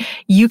 But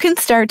you can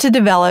start to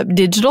develop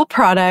digital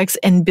products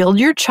and build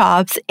your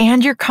chops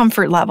and your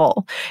comfort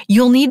level.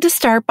 You'll need to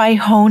start by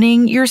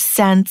honing your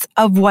sense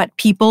of what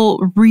people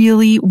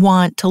really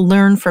want to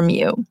learn from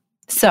you.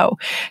 So,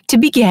 to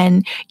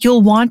begin,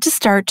 you'll want to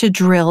start to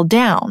drill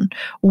down.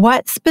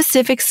 What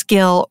specific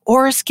skill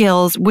or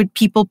skills would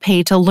people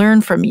pay to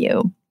learn from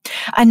you?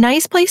 A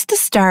nice place to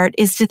start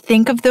is to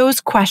think of those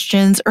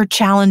questions or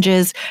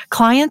challenges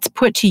clients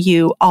put to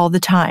you all the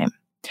time.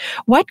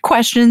 What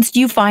questions do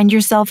you find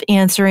yourself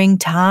answering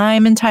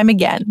time and time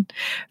again?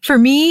 For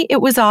me, it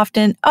was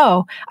often,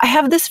 I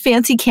have this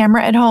fancy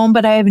camera at home,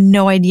 but I have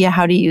no idea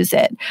how to use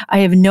it. I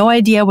have no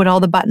idea what all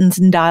the buttons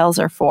and dials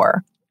are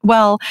for.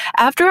 Well,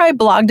 after I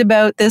blogged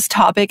about this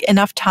topic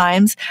enough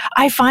times,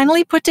 I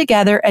finally put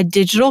together a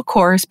digital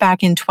course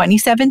back in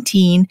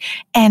 2017,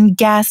 and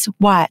guess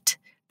what?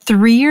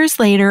 3 years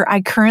later,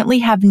 I currently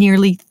have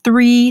nearly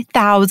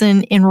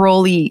 3,000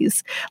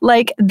 enrollees.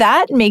 Like,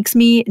 that makes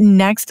me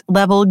next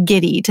level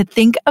giddy to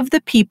think of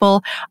the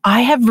people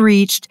I have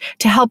reached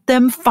to help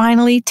them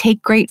finally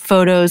take great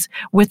photos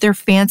with their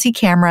fancy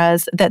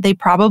cameras that they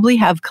probably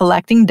have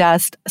collecting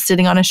dust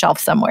sitting on a shelf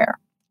somewhere.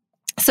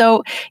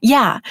 So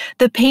yeah,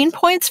 the pain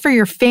points for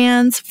your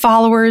fans,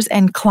 followers,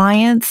 and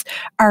clients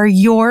are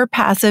your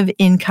passive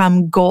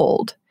income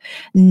gold.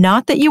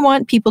 Not that you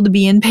want people to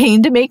be in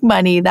pain to make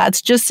money,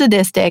 that's just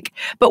sadistic.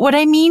 But what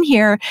I mean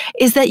here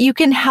is that you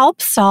can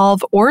help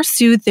solve or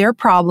soothe their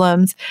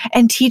problems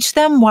and teach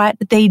them what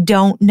they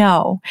don't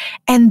know.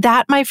 And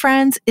that, my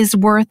friends, is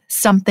worth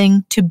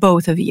something to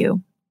both of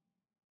you.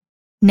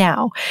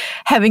 Now,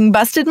 having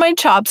busted my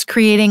chops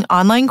creating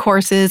online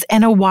courses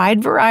and a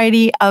wide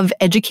variety of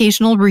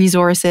educational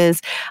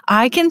resources,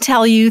 I can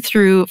tell you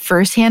through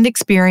firsthand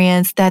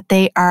experience that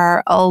they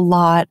are a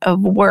lot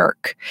of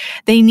work.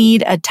 They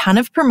need a ton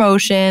of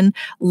promotion,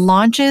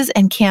 launches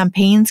and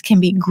campaigns can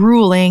be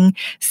grueling,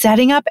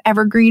 setting up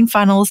evergreen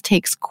funnels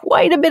takes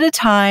quite a bit of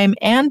time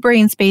and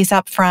brain space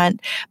up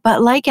front,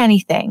 but like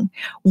anything,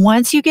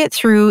 once you get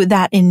through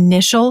that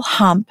initial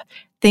hump,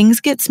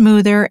 things get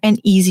smoother and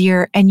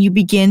easier, and you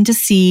begin to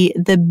see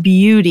the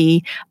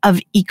beauty of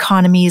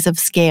economies of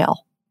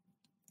scale.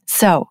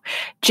 So,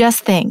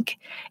 just think,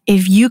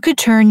 if you could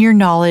turn your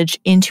knowledge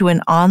into an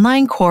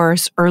online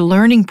course or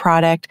learning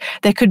product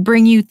that could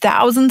bring you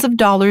thousands of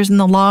dollars in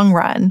the long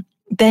run,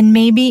 then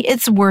maybe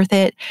it's worth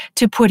it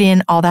to put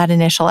in all that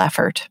initial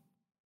effort.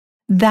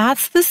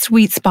 That's the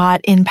sweet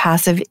spot in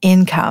passive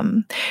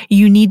income.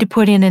 You need to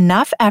put in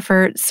enough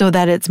effort so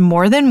that it's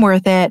more than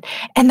worth it,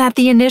 and that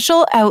the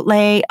initial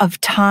outlay of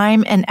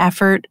time and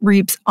effort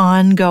reaps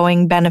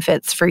ongoing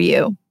benefits for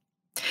you.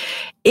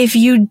 If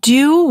you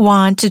do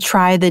want to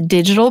try the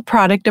digital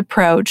product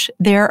approach,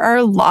 there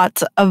are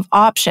lots of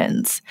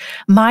options.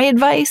 My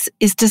advice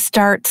is to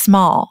start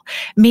small.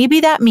 Maybe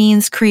that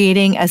means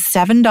creating a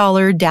 $7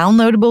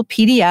 downloadable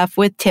PDF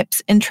with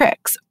tips and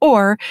tricks,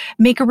 or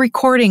make a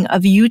recording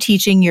of you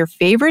teaching your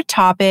favorite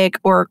topic,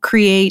 or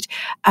create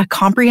a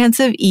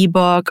comprehensive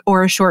ebook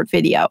or a short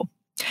video.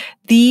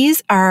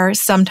 These are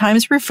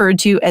sometimes referred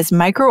to as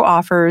micro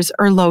offers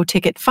or low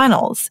ticket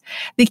funnels.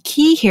 The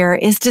key here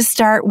is to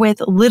start with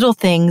little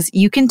things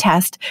you can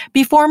test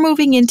before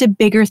moving into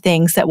bigger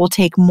things that will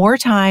take more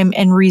time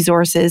and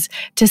resources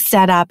to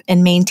set up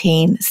and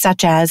maintain,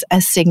 such as a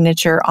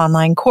signature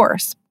online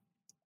course.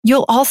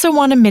 You'll also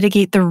want to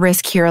mitigate the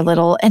risk here a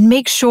little and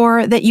make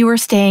sure that you are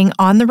staying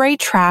on the right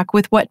track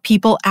with what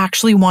people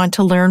actually want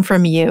to learn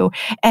from you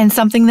and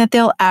something that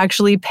they'll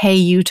actually pay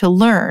you to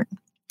learn.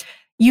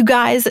 You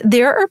guys,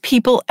 there are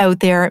people out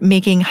there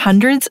making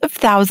hundreds of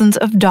thousands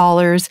of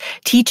dollars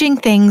teaching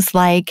things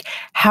like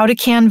how to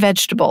can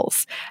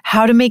vegetables,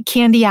 how to make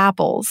candy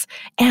apples,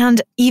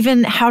 and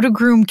even how to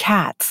groom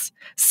cats.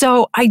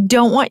 So I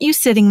don't want you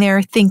sitting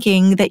there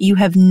thinking that you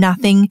have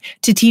nothing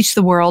to teach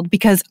the world,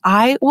 because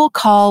I will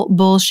call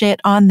bullshit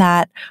on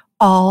that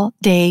all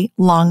day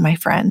long, my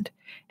friend.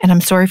 And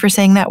I'm sorry for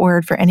saying that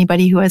word for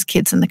anybody who has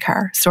kids in the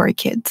car. Sorry,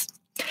 kids.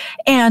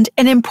 And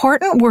an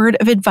important word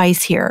of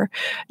advice here: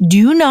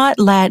 do not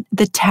let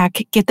the tech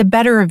get the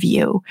better of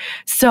you.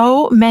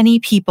 So many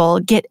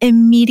people get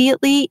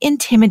immediately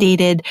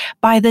intimidated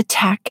by the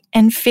tech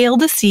and fail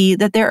to see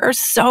that there are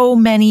so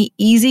many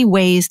easy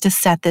ways to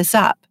set this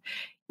up.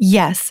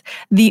 Yes,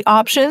 the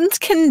options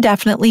can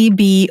definitely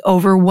be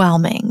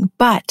overwhelming,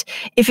 but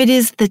if it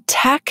is the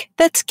tech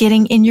that's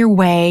getting in your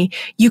way,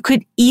 you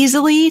could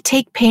easily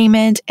take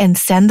payment and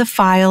send the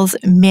files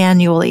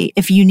manually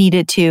if you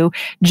needed to,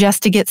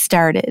 just to get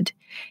started.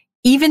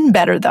 Even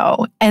better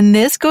though, and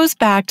this goes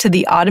back to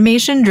the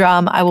automation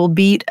drum I will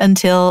beat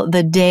until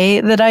the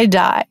day that I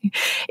die.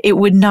 It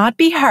would not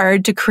be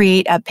hard to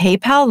create a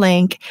PayPal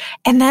link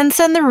and then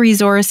send the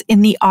resource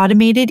in the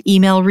automated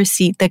email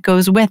receipt that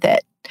goes with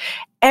it.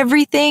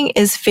 Everything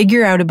is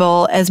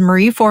figure-outable, as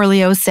Marie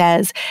Forleo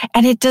says,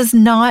 and it does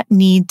not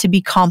need to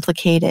be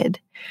complicated.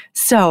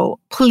 So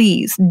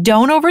please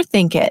don't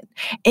overthink it.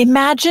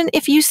 Imagine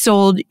if you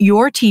sold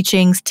your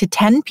teachings to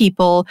 10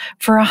 people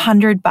for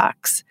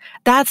 $100.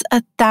 That's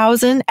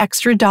 $1,000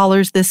 extra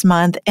this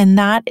month, and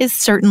that is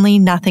certainly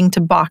nothing to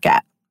balk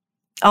at.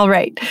 All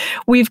right,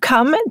 we've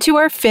come to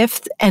our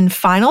fifth and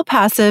final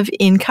passive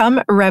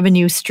income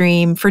revenue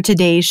stream for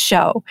today's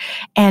show,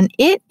 and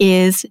it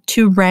is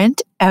to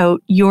rent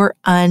out your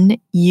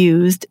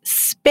unused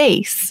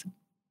space.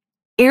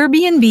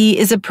 Airbnb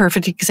is a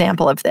perfect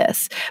example of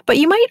this, but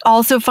you might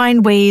also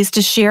find ways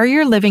to share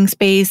your living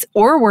space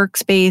or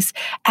workspace,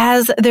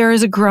 as there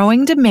is a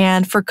growing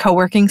demand for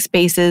co-working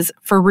spaces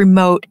for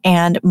remote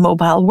and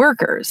mobile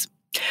workers.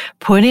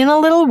 Put in a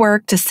little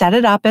work to set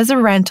it up as a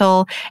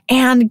rental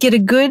and get a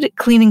good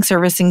cleaning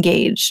service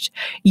engaged.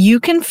 You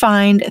can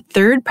find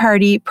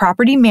third-party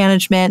property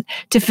management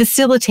to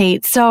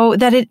facilitate so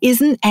that it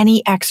isn't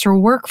any extra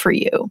work for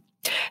you.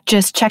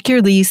 Just check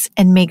your lease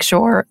and make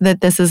sure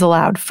that this is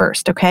allowed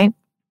first, okay?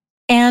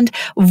 And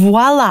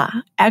voila,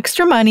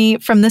 extra money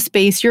from the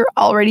space you're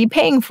already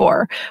paying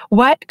for.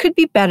 What could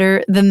be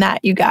better than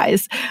that, you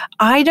guys?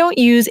 I don't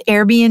use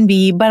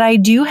Airbnb, but I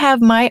do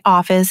have my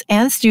office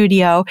and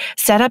studio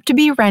set up to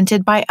be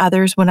rented by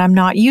others when I'm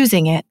not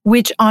using it,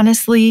 which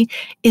honestly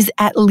is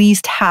at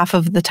least half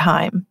of the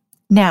time.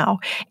 Now,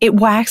 it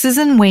waxes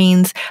and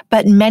wanes,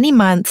 but many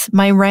months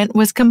my rent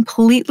was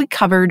completely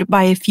covered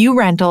by a few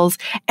rentals,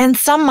 and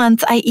some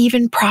months I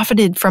even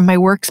profited from my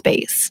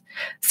workspace.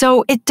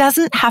 So it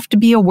doesn't have to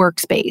be a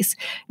workspace.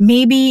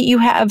 Maybe you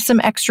have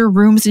some extra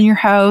rooms in your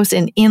house,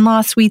 an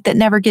in-law suite that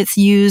never gets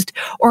used,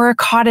 or a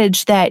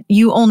cottage that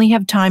you only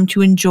have time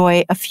to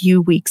enjoy a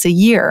few weeks a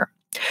year.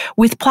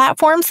 With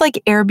platforms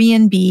like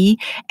Airbnb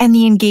and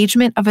the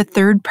engagement of a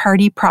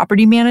third-party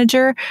property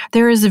manager,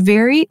 there is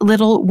very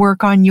little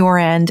work on your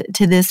end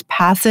to this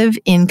passive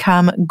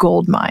income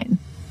goldmine.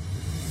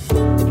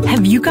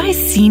 Have you guys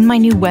seen my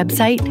new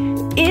website?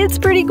 It's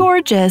pretty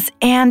gorgeous,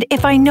 and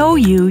if I know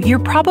you, you're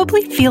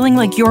probably feeling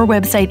like your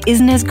website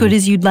isn't as good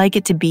as you'd like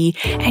it to be,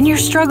 and you're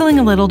struggling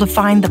a little to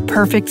find the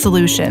perfect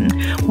solution.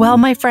 Well,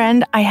 my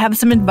friend, I have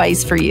some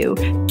advice for you.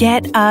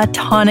 Get a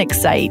Tonic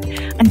site.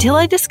 Until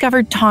I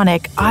discovered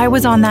Tonic, I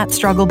was on that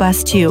struggle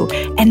bus too,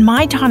 and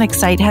my Tonic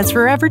site has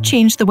forever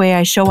changed the way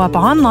I show up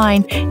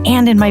online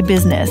and in my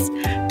business.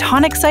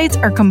 Tonic sites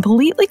are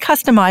completely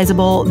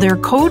customizable, they're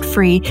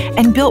code-free,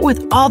 and built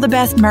with all the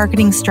best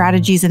marketing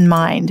strategies in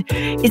mind.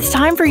 It's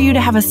time for you to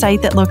have a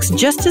site that looks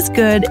just as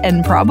good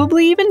and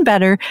probably even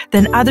better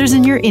than others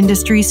in your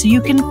industry, so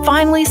you can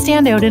finally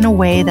stand out in a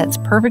way that's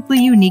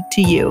perfectly unique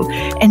to you.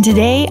 And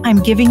today,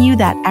 I'm giving you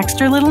that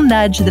extra little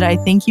nudge that I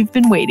think you've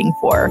been waiting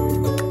for.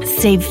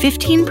 Save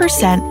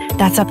 15%,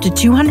 that's up to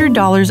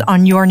 $200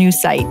 on your new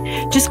site.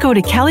 Just go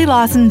to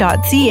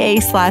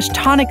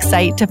kellylawson.ca/tonic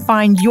site to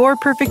find your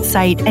perfect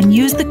site and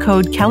use the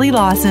code Kelly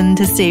Lawson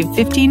to save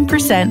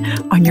 15%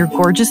 on your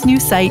gorgeous new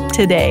site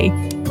today.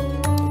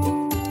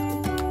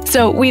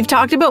 So we've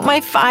talked about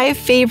my 5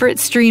 favorite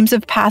streams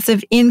of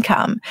passive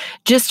income.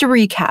 Just to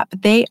recap,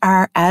 they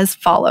are as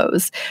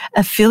follows: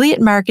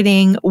 affiliate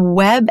marketing,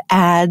 web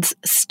ads,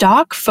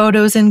 stock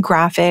photos and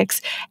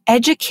graphics,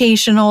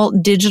 educational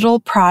digital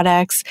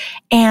products,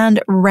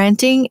 and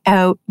renting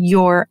out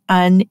your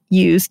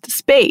unused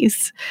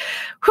space.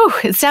 Whew,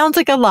 it sounds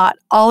like a lot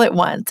all at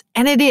once,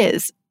 and it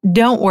is.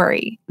 Don't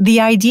worry. The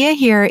idea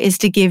here is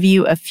to give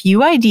you a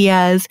few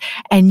ideas,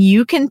 and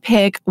you can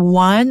pick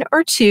 1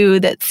 or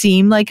 2 that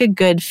seem like a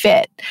good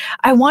fit.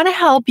 I want to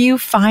help you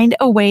find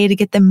a way to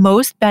get the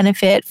most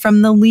benefit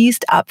from the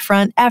least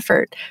upfront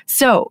effort.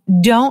 So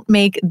don't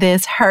make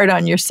this hard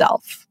on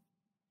yourself.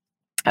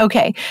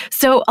 Okay,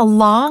 so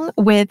along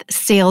with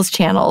sales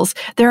channels,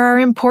 there are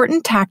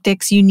important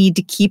tactics you need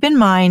to keep in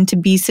mind to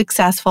be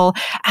successful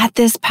at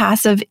this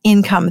passive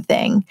income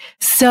thing.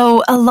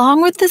 So,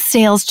 along with the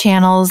sales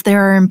channels,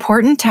 there are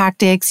important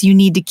tactics you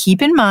need to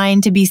keep in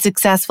mind to be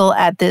successful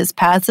at this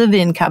passive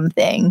income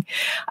thing.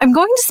 I'm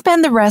going to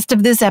spend the rest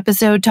of this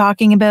episode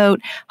talking about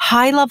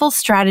high-level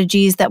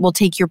strategies that will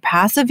take your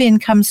passive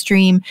income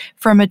stream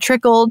from a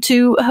trickle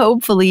to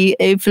hopefully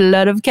a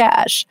flood of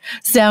cash.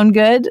 Sound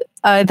good?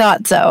 I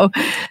thought so.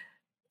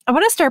 I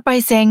want to start by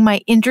saying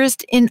my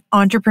interest in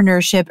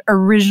entrepreneurship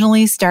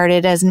originally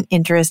started as an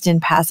interest in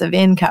passive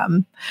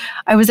income.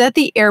 I was at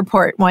the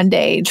airport one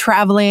day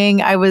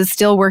traveling. I was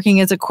still working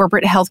as a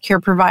corporate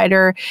healthcare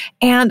provider,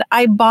 and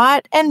I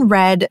bought and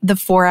read The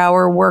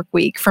 4-Hour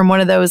Workweek from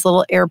one of those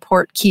little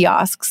airport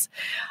kiosks.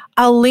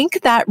 I'll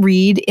link that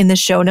read in the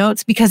show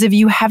notes because if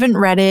you haven't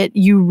read it,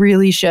 you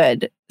really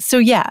should. So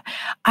yeah,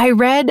 I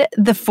read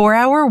The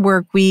 4-Hour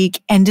Workweek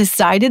and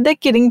decided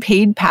that getting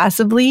paid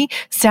passively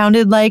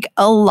sounded like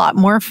a lot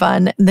more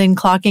fun than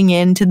clocking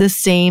into the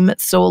same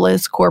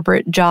soulless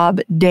corporate job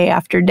day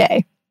after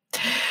day.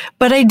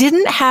 But I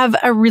didn't have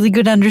a really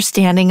good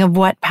understanding of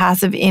what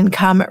passive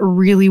income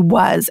really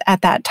was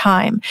at that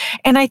time.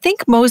 And I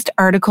think most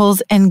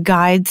articles and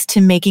guides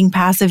to making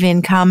passive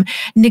income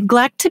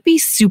neglect to be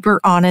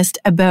super honest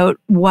about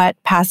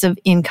what passive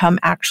income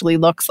actually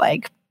looks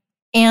like.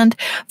 And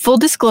full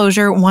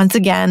disclosure, once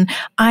again,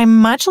 I'm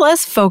much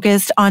less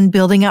focused on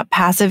building up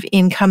passive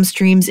income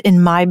streams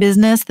in my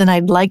business than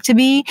I'd like to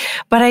be,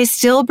 but I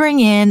still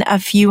bring in a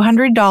few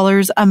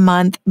 $100s a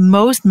month,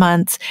 most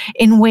months,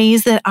 in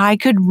ways that I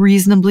could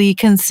reasonably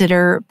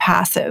consider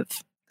passive.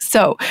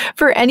 So,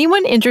 for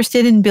anyone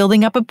interested in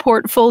building up a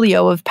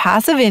portfolio of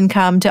passive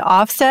income to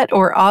offset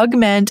or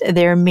augment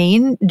their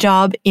main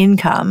job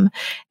income,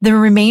 the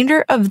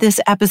remainder of this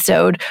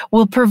episode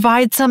will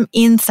provide some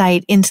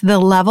insight into the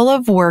level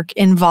of work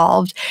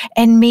involved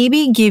and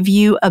maybe give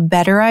you a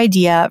better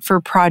idea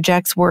for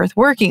projects worth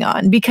working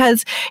on.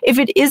 Because if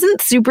it isn't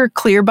super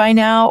clear by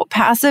now,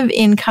 passive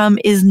income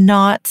is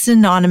not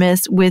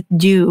synonymous with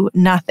do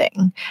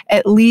nothing,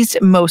 at least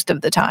most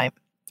of the time.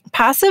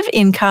 Passive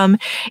income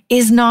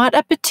is not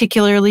a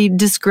particularly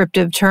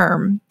descriptive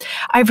term.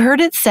 I've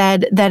heard it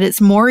said that it's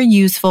more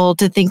useful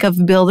to think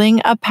of building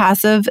a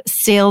passive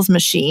sales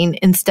machine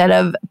instead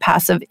of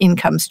passive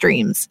income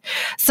streams,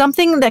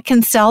 something that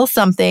can sell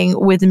something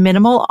with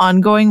minimal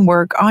ongoing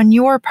work on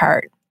your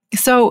part.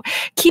 So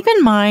keep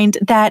in mind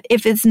that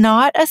if it's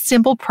not a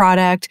simple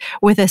product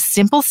with a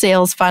simple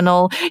sales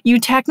funnel, you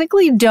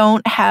technically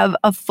don't have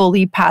a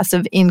fully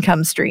passive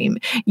income stream.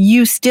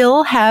 You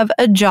still have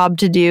a job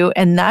to do,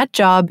 and that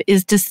job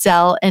is to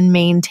sell and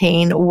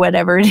maintain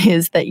whatever it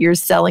is that you're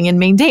selling and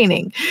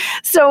maintaining.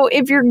 So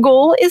if your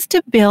goal is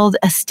to build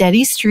a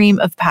steady stream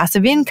of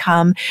passive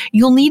income,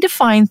 you'll need to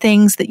find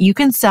things that you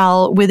can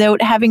sell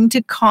without having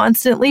to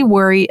constantly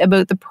worry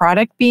about the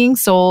product being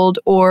sold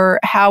or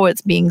how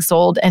it's being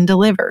sold and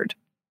delivered.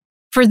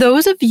 For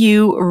those of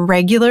you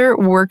regular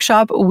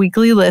Workshop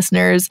Weekly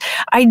listeners,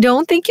 I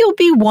don't think you'll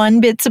be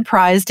one bit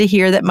surprised to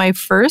hear that my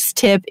first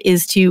tip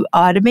is to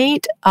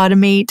automate.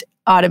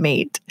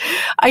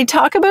 I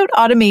talk about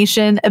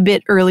automation a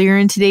bit earlier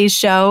in today's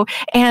show,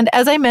 and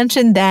as I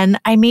mentioned then,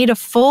 I made a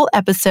full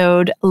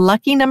episode,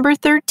 lucky number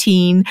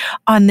 13,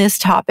 on this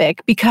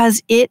topic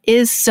because it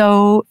is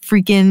so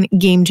freaking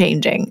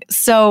game-changing.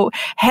 So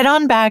head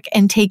on back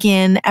and take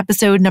in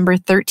episode number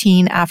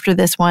 13 after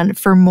this one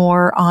for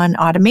more on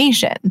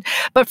automation.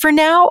 But for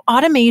now,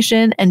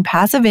 automation and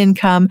passive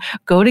income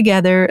go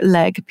together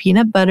like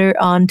peanut butter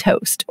on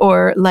toast,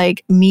 or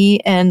like me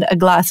and a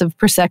glass of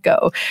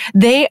Prosecco.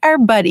 They are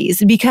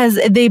buddies because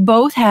they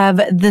both have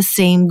the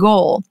same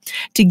goal: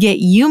 to get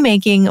you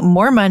making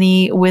more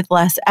money with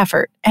less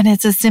effort. And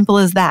it's as simple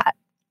as that.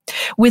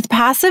 With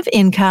passive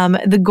income,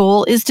 the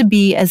goal is to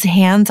be as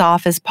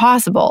hands-off as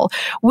possible,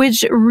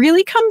 which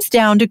really comes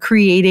down to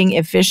creating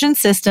efficient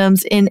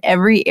systems in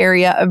every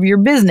area of your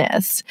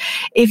business.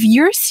 If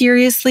you're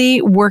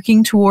seriously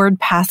working toward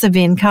passive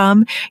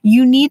income,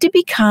 you need to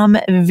become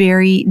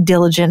very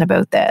diligent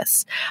about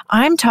this.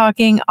 I'm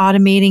talking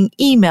automating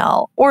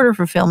email, order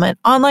fulfillment,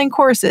 online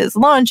courses,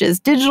 launches,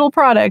 digital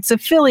products,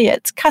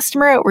 affiliates,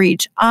 customer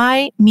outreach.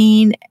 I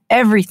mean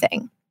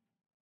everything.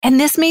 And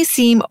this may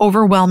seem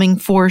overwhelming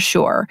for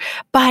sure,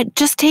 but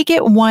just take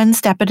it one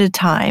step at a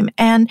time,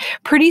 and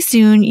pretty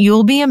soon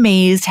you'll be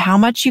amazed how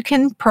much you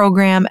can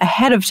program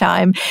ahead of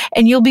time,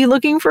 and you'll be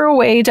looking for a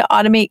way to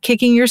automate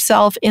kicking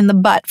yourself in the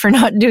butt for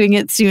not doing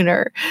it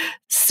sooner.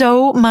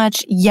 So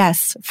much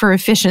yes for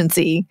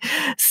efficiency.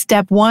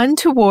 Step 1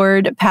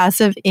 toward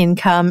passive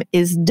income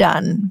is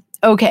done.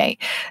 Okay,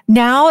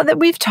 now that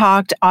we've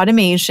talked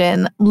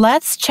automation,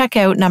 let's check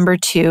out number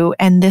 2,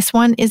 and this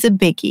one is a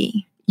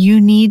biggie. You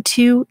need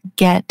to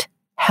get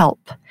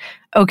help.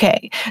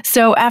 Okay,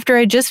 so after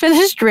I just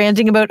finished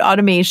ranting about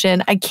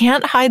automation, I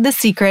can't hide the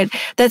secret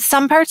that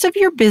some parts of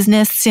your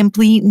business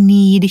simply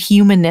need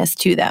humanness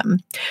to them.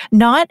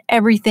 Not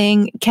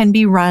everything can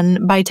be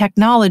run by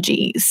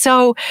technology,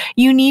 so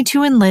you need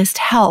to enlist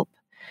help.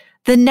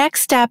 The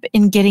next step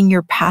in getting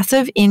your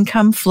passive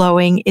income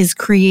flowing is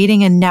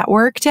creating a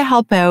network to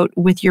help out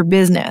with your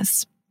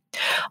business.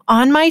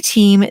 On my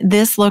team,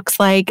 this looks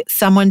like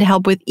someone to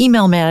help with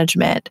email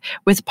management,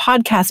 with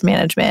podcast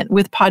management,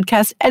 with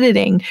podcast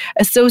editing,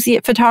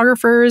 associate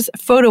photographers,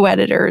 photo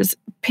editors,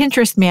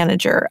 Pinterest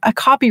manager, a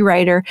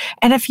copywriter,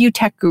 and a few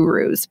tech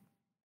gurus.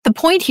 The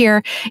point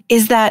here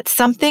is that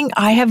something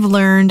I have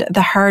learned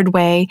the hard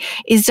way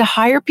is to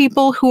hire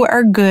people who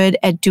are good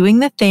at doing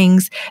the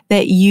things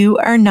that you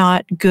are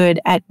not good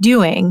at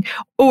doing,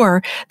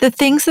 or the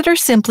things that are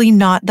simply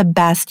not the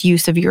best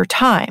use of your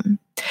time.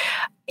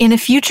 In a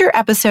future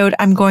episode,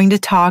 I'm going to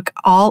talk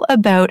all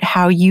about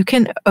how you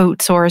can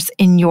outsource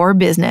in your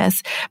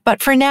business.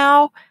 But for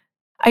now,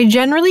 I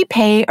generally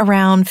pay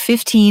around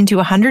 $15 to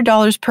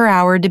 $100 per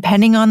hour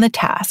depending on the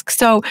task.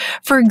 So,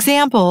 for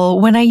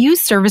example, when I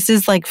use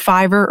services like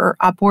Fiverr or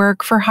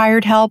Upwork for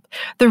hired help,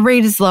 the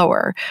rate is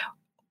lower.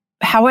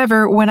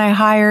 However, when I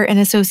hire an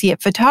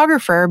associate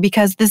photographer,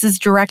 because this is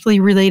directly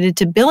related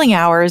to billing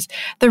hours,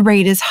 the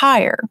rate is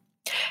higher.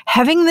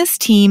 Having this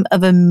team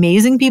of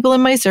amazing people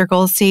in my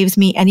circle saves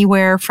me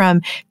anywhere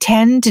from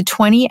 10 to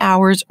 20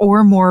 hours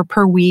or more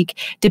per week,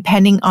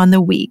 depending on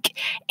the week.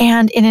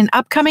 And in an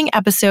upcoming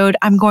episode,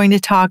 I'm going to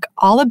talk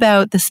all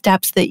about the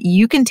steps that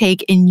you can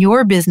take in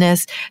your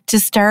business to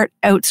start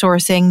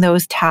outsourcing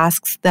those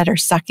tasks that are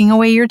sucking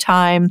away your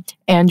time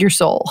and your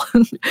soul.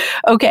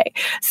 Okay,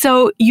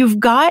 so you've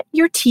got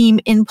your team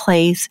in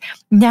place.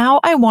 Now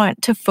I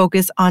want to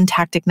focus on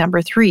tactic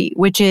number 3,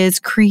 which is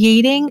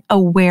creating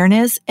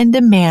awareness and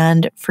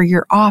demand for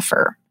your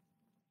offer.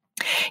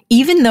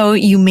 Even though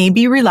you may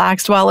be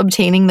relaxed while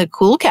obtaining the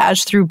cool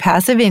cash through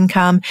passive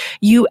income,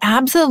 you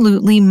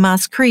absolutely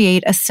must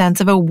create a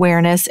sense of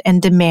awareness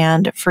and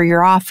demand for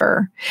your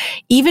offer.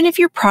 Even if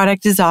your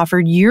product is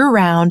offered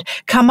year-round,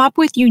 come up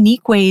with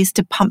unique ways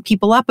to pump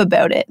people up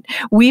about it.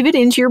 Weave it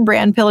into your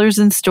brand pillars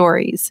and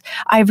stories.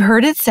 I've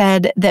heard it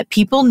said that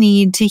people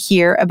need to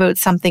hear about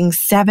something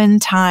 7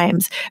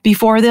 times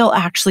before they'll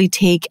actually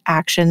take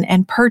action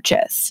and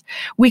purchase.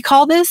 We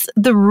call this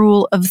the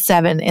rule of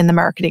 7 in the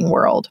marketing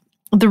world.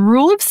 The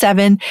rule of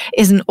 7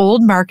 is an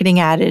old marketing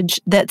adage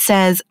that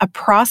says a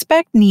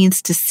prospect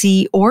needs to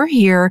see or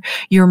hear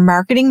your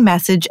marketing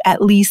message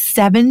at least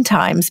 7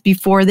 times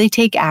before they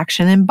take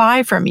action and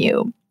buy from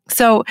you.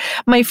 So,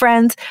 my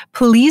friends,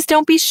 please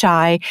don't be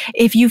shy.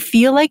 If you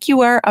feel like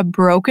you are a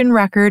broken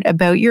record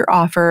about your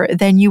offer,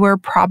 then you are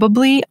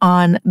probably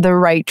on the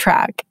right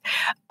track.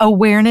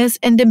 Awareness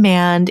and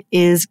demand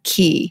is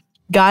key.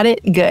 Got it?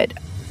 Good.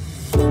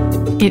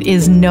 It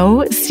is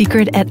no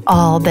secret at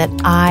all that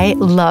I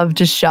love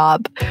to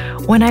shop.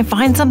 When I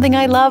find something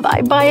I love,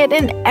 I buy it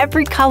in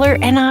every color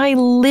and I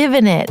live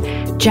in it.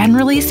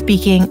 Generally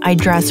speaking, I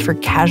dress for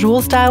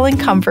casual style and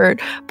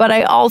comfort, but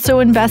I also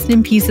invest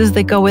in pieces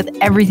that go with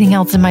everything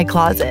else in my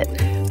closet.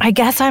 I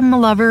guess I'm a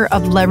lover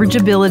of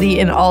leverageability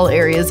in all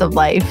areas of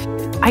life.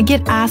 I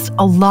get asked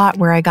a lot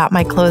where I got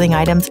my clothing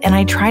items, and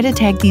I try to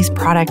tag these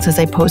products as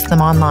I post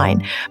them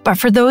online. But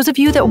for those of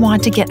you that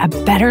want to get a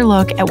better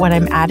look at what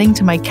I'm adding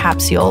to my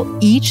capsule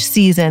each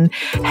season,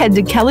 head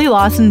to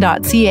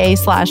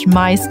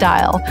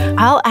kellylawson.ca/mystyle.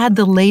 I'll add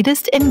the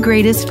latest and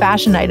greatest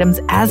fashion items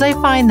as I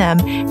find them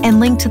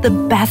and link to the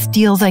best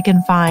deals I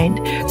can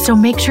find. So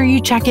make sure you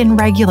check in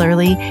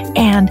regularly,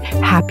 and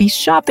happy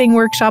shopping,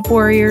 Workshop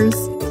Warriors!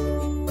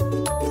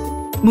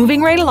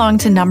 Moving right along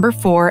to number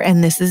 4,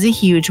 and this is a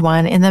huge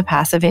one in the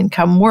passive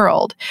income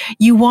world.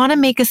 You want to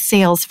make a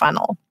sales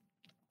funnel.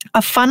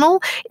 A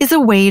funnel is a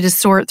way to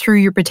sort through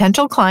your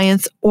potential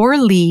clients or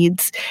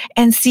leads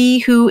and see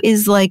who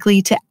is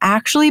likely to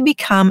actually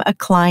become a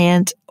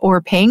client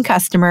or paying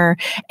customer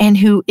and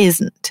who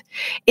isn't.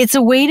 It's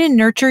a way to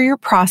nurture your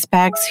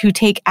prospects who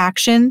take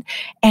action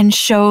and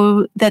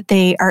show that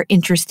they are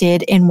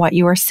interested in what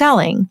you are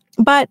selling.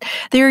 But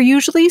they're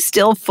usually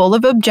still full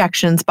of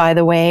objections, by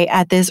the way,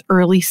 at this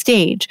early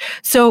stage.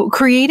 So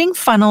creating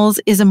funnels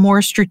is a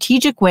more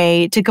strategic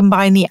way to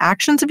combine the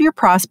actions of your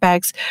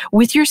prospects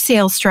with your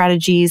sales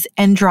strategies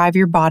and drive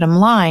your bottom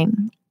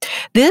line.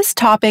 This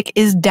topic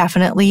is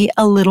definitely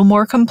a little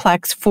more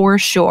complex for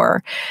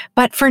sure.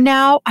 But for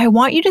now, I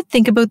want you to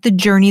think about the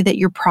journey that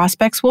your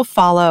prospects will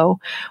follow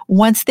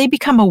once they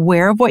become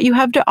aware of what you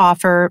have to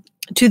offer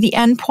to the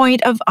end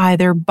point of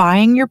either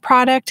buying your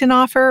product and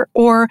offer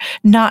or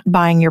not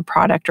buying your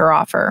product or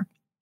offer.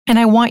 And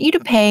I want you to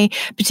pay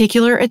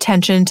particular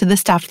attention to the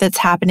stuff that's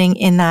happening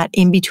in that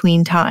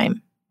in-between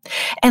time.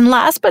 And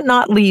last but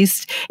not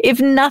least, if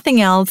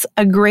nothing else,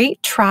 a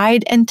great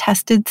tried and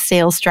tested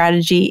sales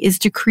strategy is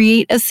to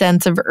create a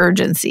sense of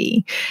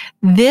urgency.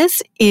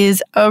 This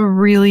is a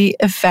really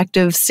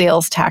effective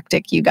sales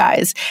tactic, you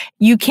guys.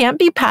 You can't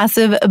be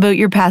passive about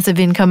your passive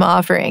income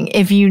offering,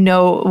 if you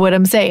know what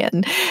I'm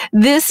saying.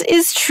 This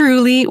is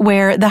truly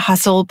where the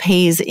hustle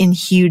pays in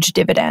huge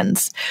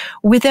dividends.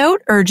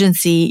 Without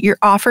urgency, your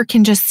offer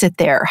can just sit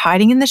there,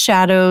 hiding in the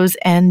shadows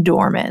and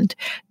dormant.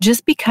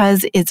 Just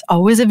because it's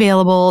always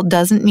available successful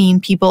doesn't mean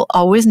people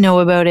always know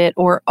about it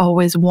or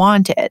always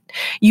want it.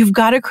 You've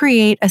got to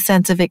create a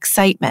sense of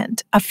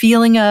excitement, a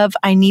feeling of,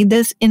 I need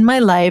this in my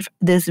life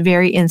this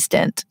very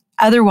instant.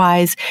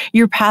 Otherwise,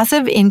 your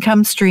passive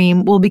income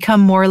stream will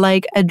become more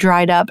like a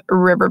dried up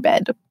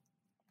riverbed.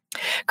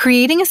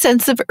 Creating a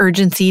sense of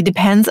urgency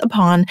depends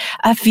upon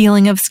a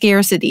feeling of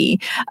scarcity,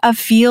 a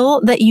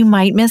feel that you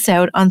might miss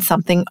out on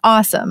something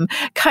awesome.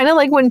 Kind of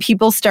like when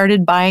people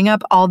started buying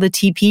up all the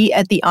TP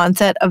at the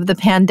onset of the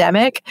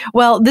pandemic.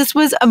 Well, this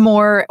was a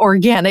more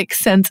organic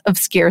sense of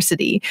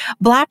scarcity.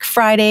 Black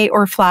Friday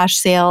or flash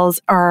sales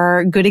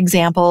are good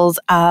examples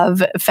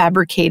of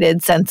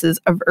fabricated senses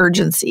of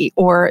urgency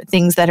or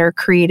things that are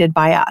created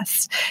by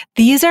us.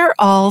 These are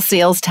all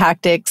sales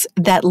tactics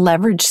that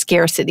leverage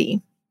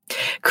scarcity.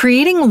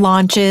 Creating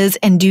launches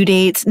and due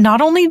dates not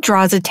only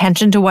draws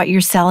attention to what you're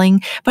selling,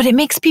 but it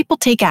makes people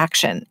take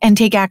action and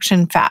take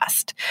action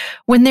fast.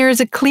 When there is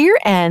a clear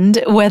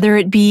end, whether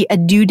it be a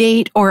due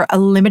date or a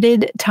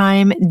limited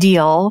time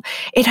deal,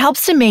 it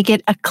helps to make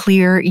it a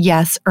clear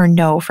yes or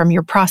no from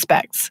your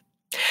prospects.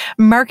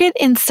 Market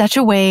in such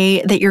a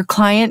way that your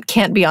client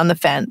can't be on the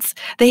fence.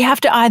 They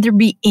have to either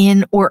be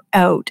in or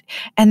out.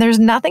 And there's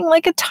nothing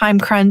like a time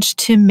crunch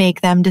to make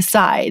them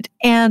decide.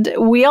 And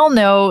we all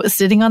know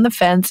sitting on the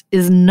fence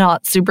is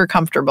not super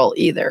comfortable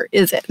either,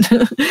 is it?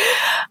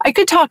 I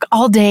could talk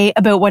all day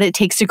about what it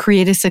takes to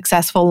create a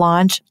successful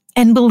launch.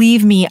 And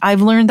believe me,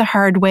 I've learned the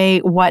hard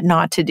way what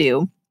not to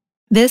do.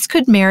 This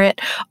could merit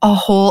a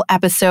whole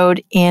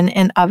episode in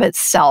and of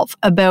itself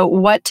about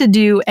what to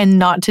do and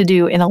not to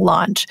do in a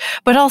launch,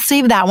 but I'll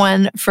save that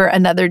one for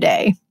another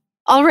day.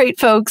 All right,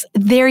 folks,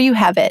 there you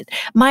have it.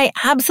 My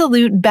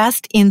absolute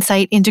best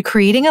insight into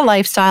creating a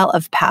lifestyle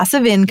of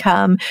passive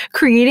income,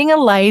 creating a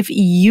life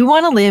you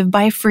want to live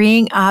by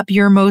freeing up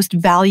your most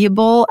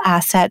valuable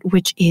asset,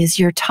 which is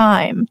your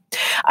time.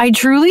 I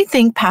truly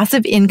think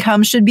passive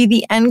income should be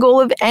the end goal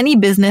of any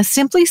business,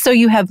 simply so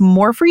you have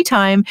more free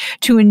time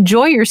to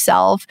enjoy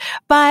yourself.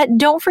 But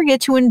don't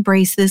forget to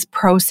embrace this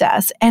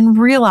process and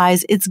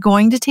realize it's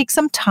going to take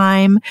some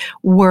time,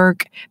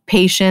 work,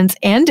 patience,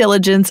 and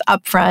diligence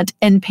upfront,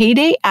 and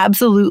payday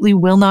absolutely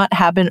will not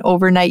happen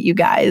overnight, you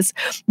guys.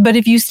 But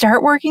if you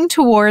start working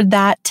toward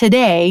that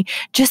today,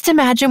 just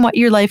imagine what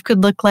your life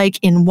could look like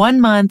in 1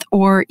 month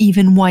or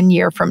even 1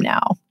 year from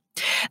now.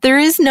 There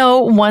is no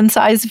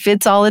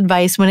one-size-fits-all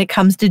advice when it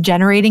comes to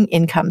generating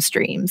income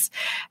streams.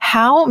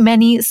 How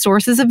many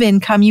sources of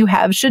income you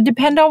have should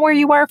depend on where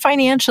you are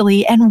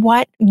financially and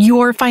what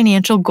your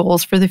financial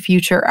goals for the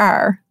future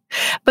are.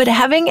 But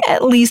having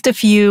at least a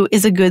few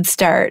is a good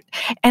start.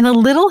 And a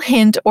little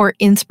hint or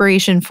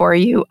inspiration for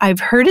you, I've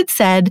heard it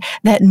said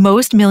that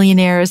most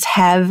millionaires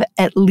have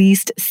at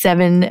least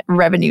 7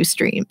 revenue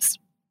streams.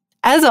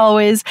 As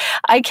always,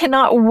 I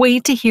cannot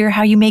wait to hear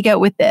how you make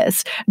out with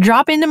this.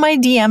 Drop into my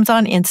DMs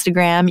on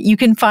Instagram. You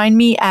can find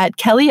me at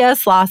Kelly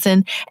S.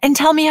 Lawson and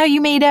tell me how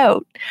you made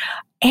out.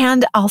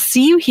 And I'll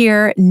see you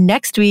here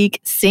next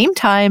week, same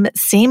time,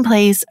 same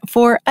place,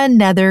 for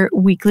another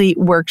weekly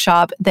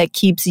workshop that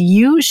keeps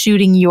you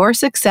shooting your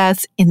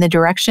success in the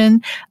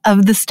direction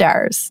of the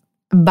stars.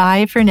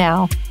 Bye for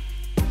now.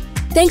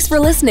 Thanks for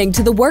listening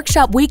to the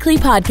Workshop Weekly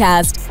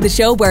podcast, the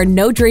show where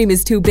no dream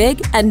is too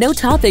big and no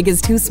topic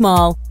is too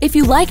small. If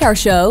you like our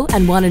show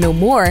and want to know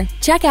more,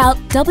 check out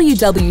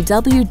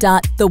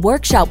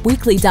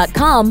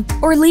www.theworkshopweekly.com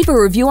or leave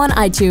a review on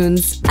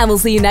iTunes. And we'll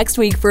see you next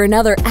week for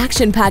another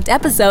action-packed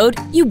episode.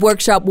 You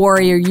workshop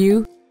warrior,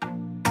 you.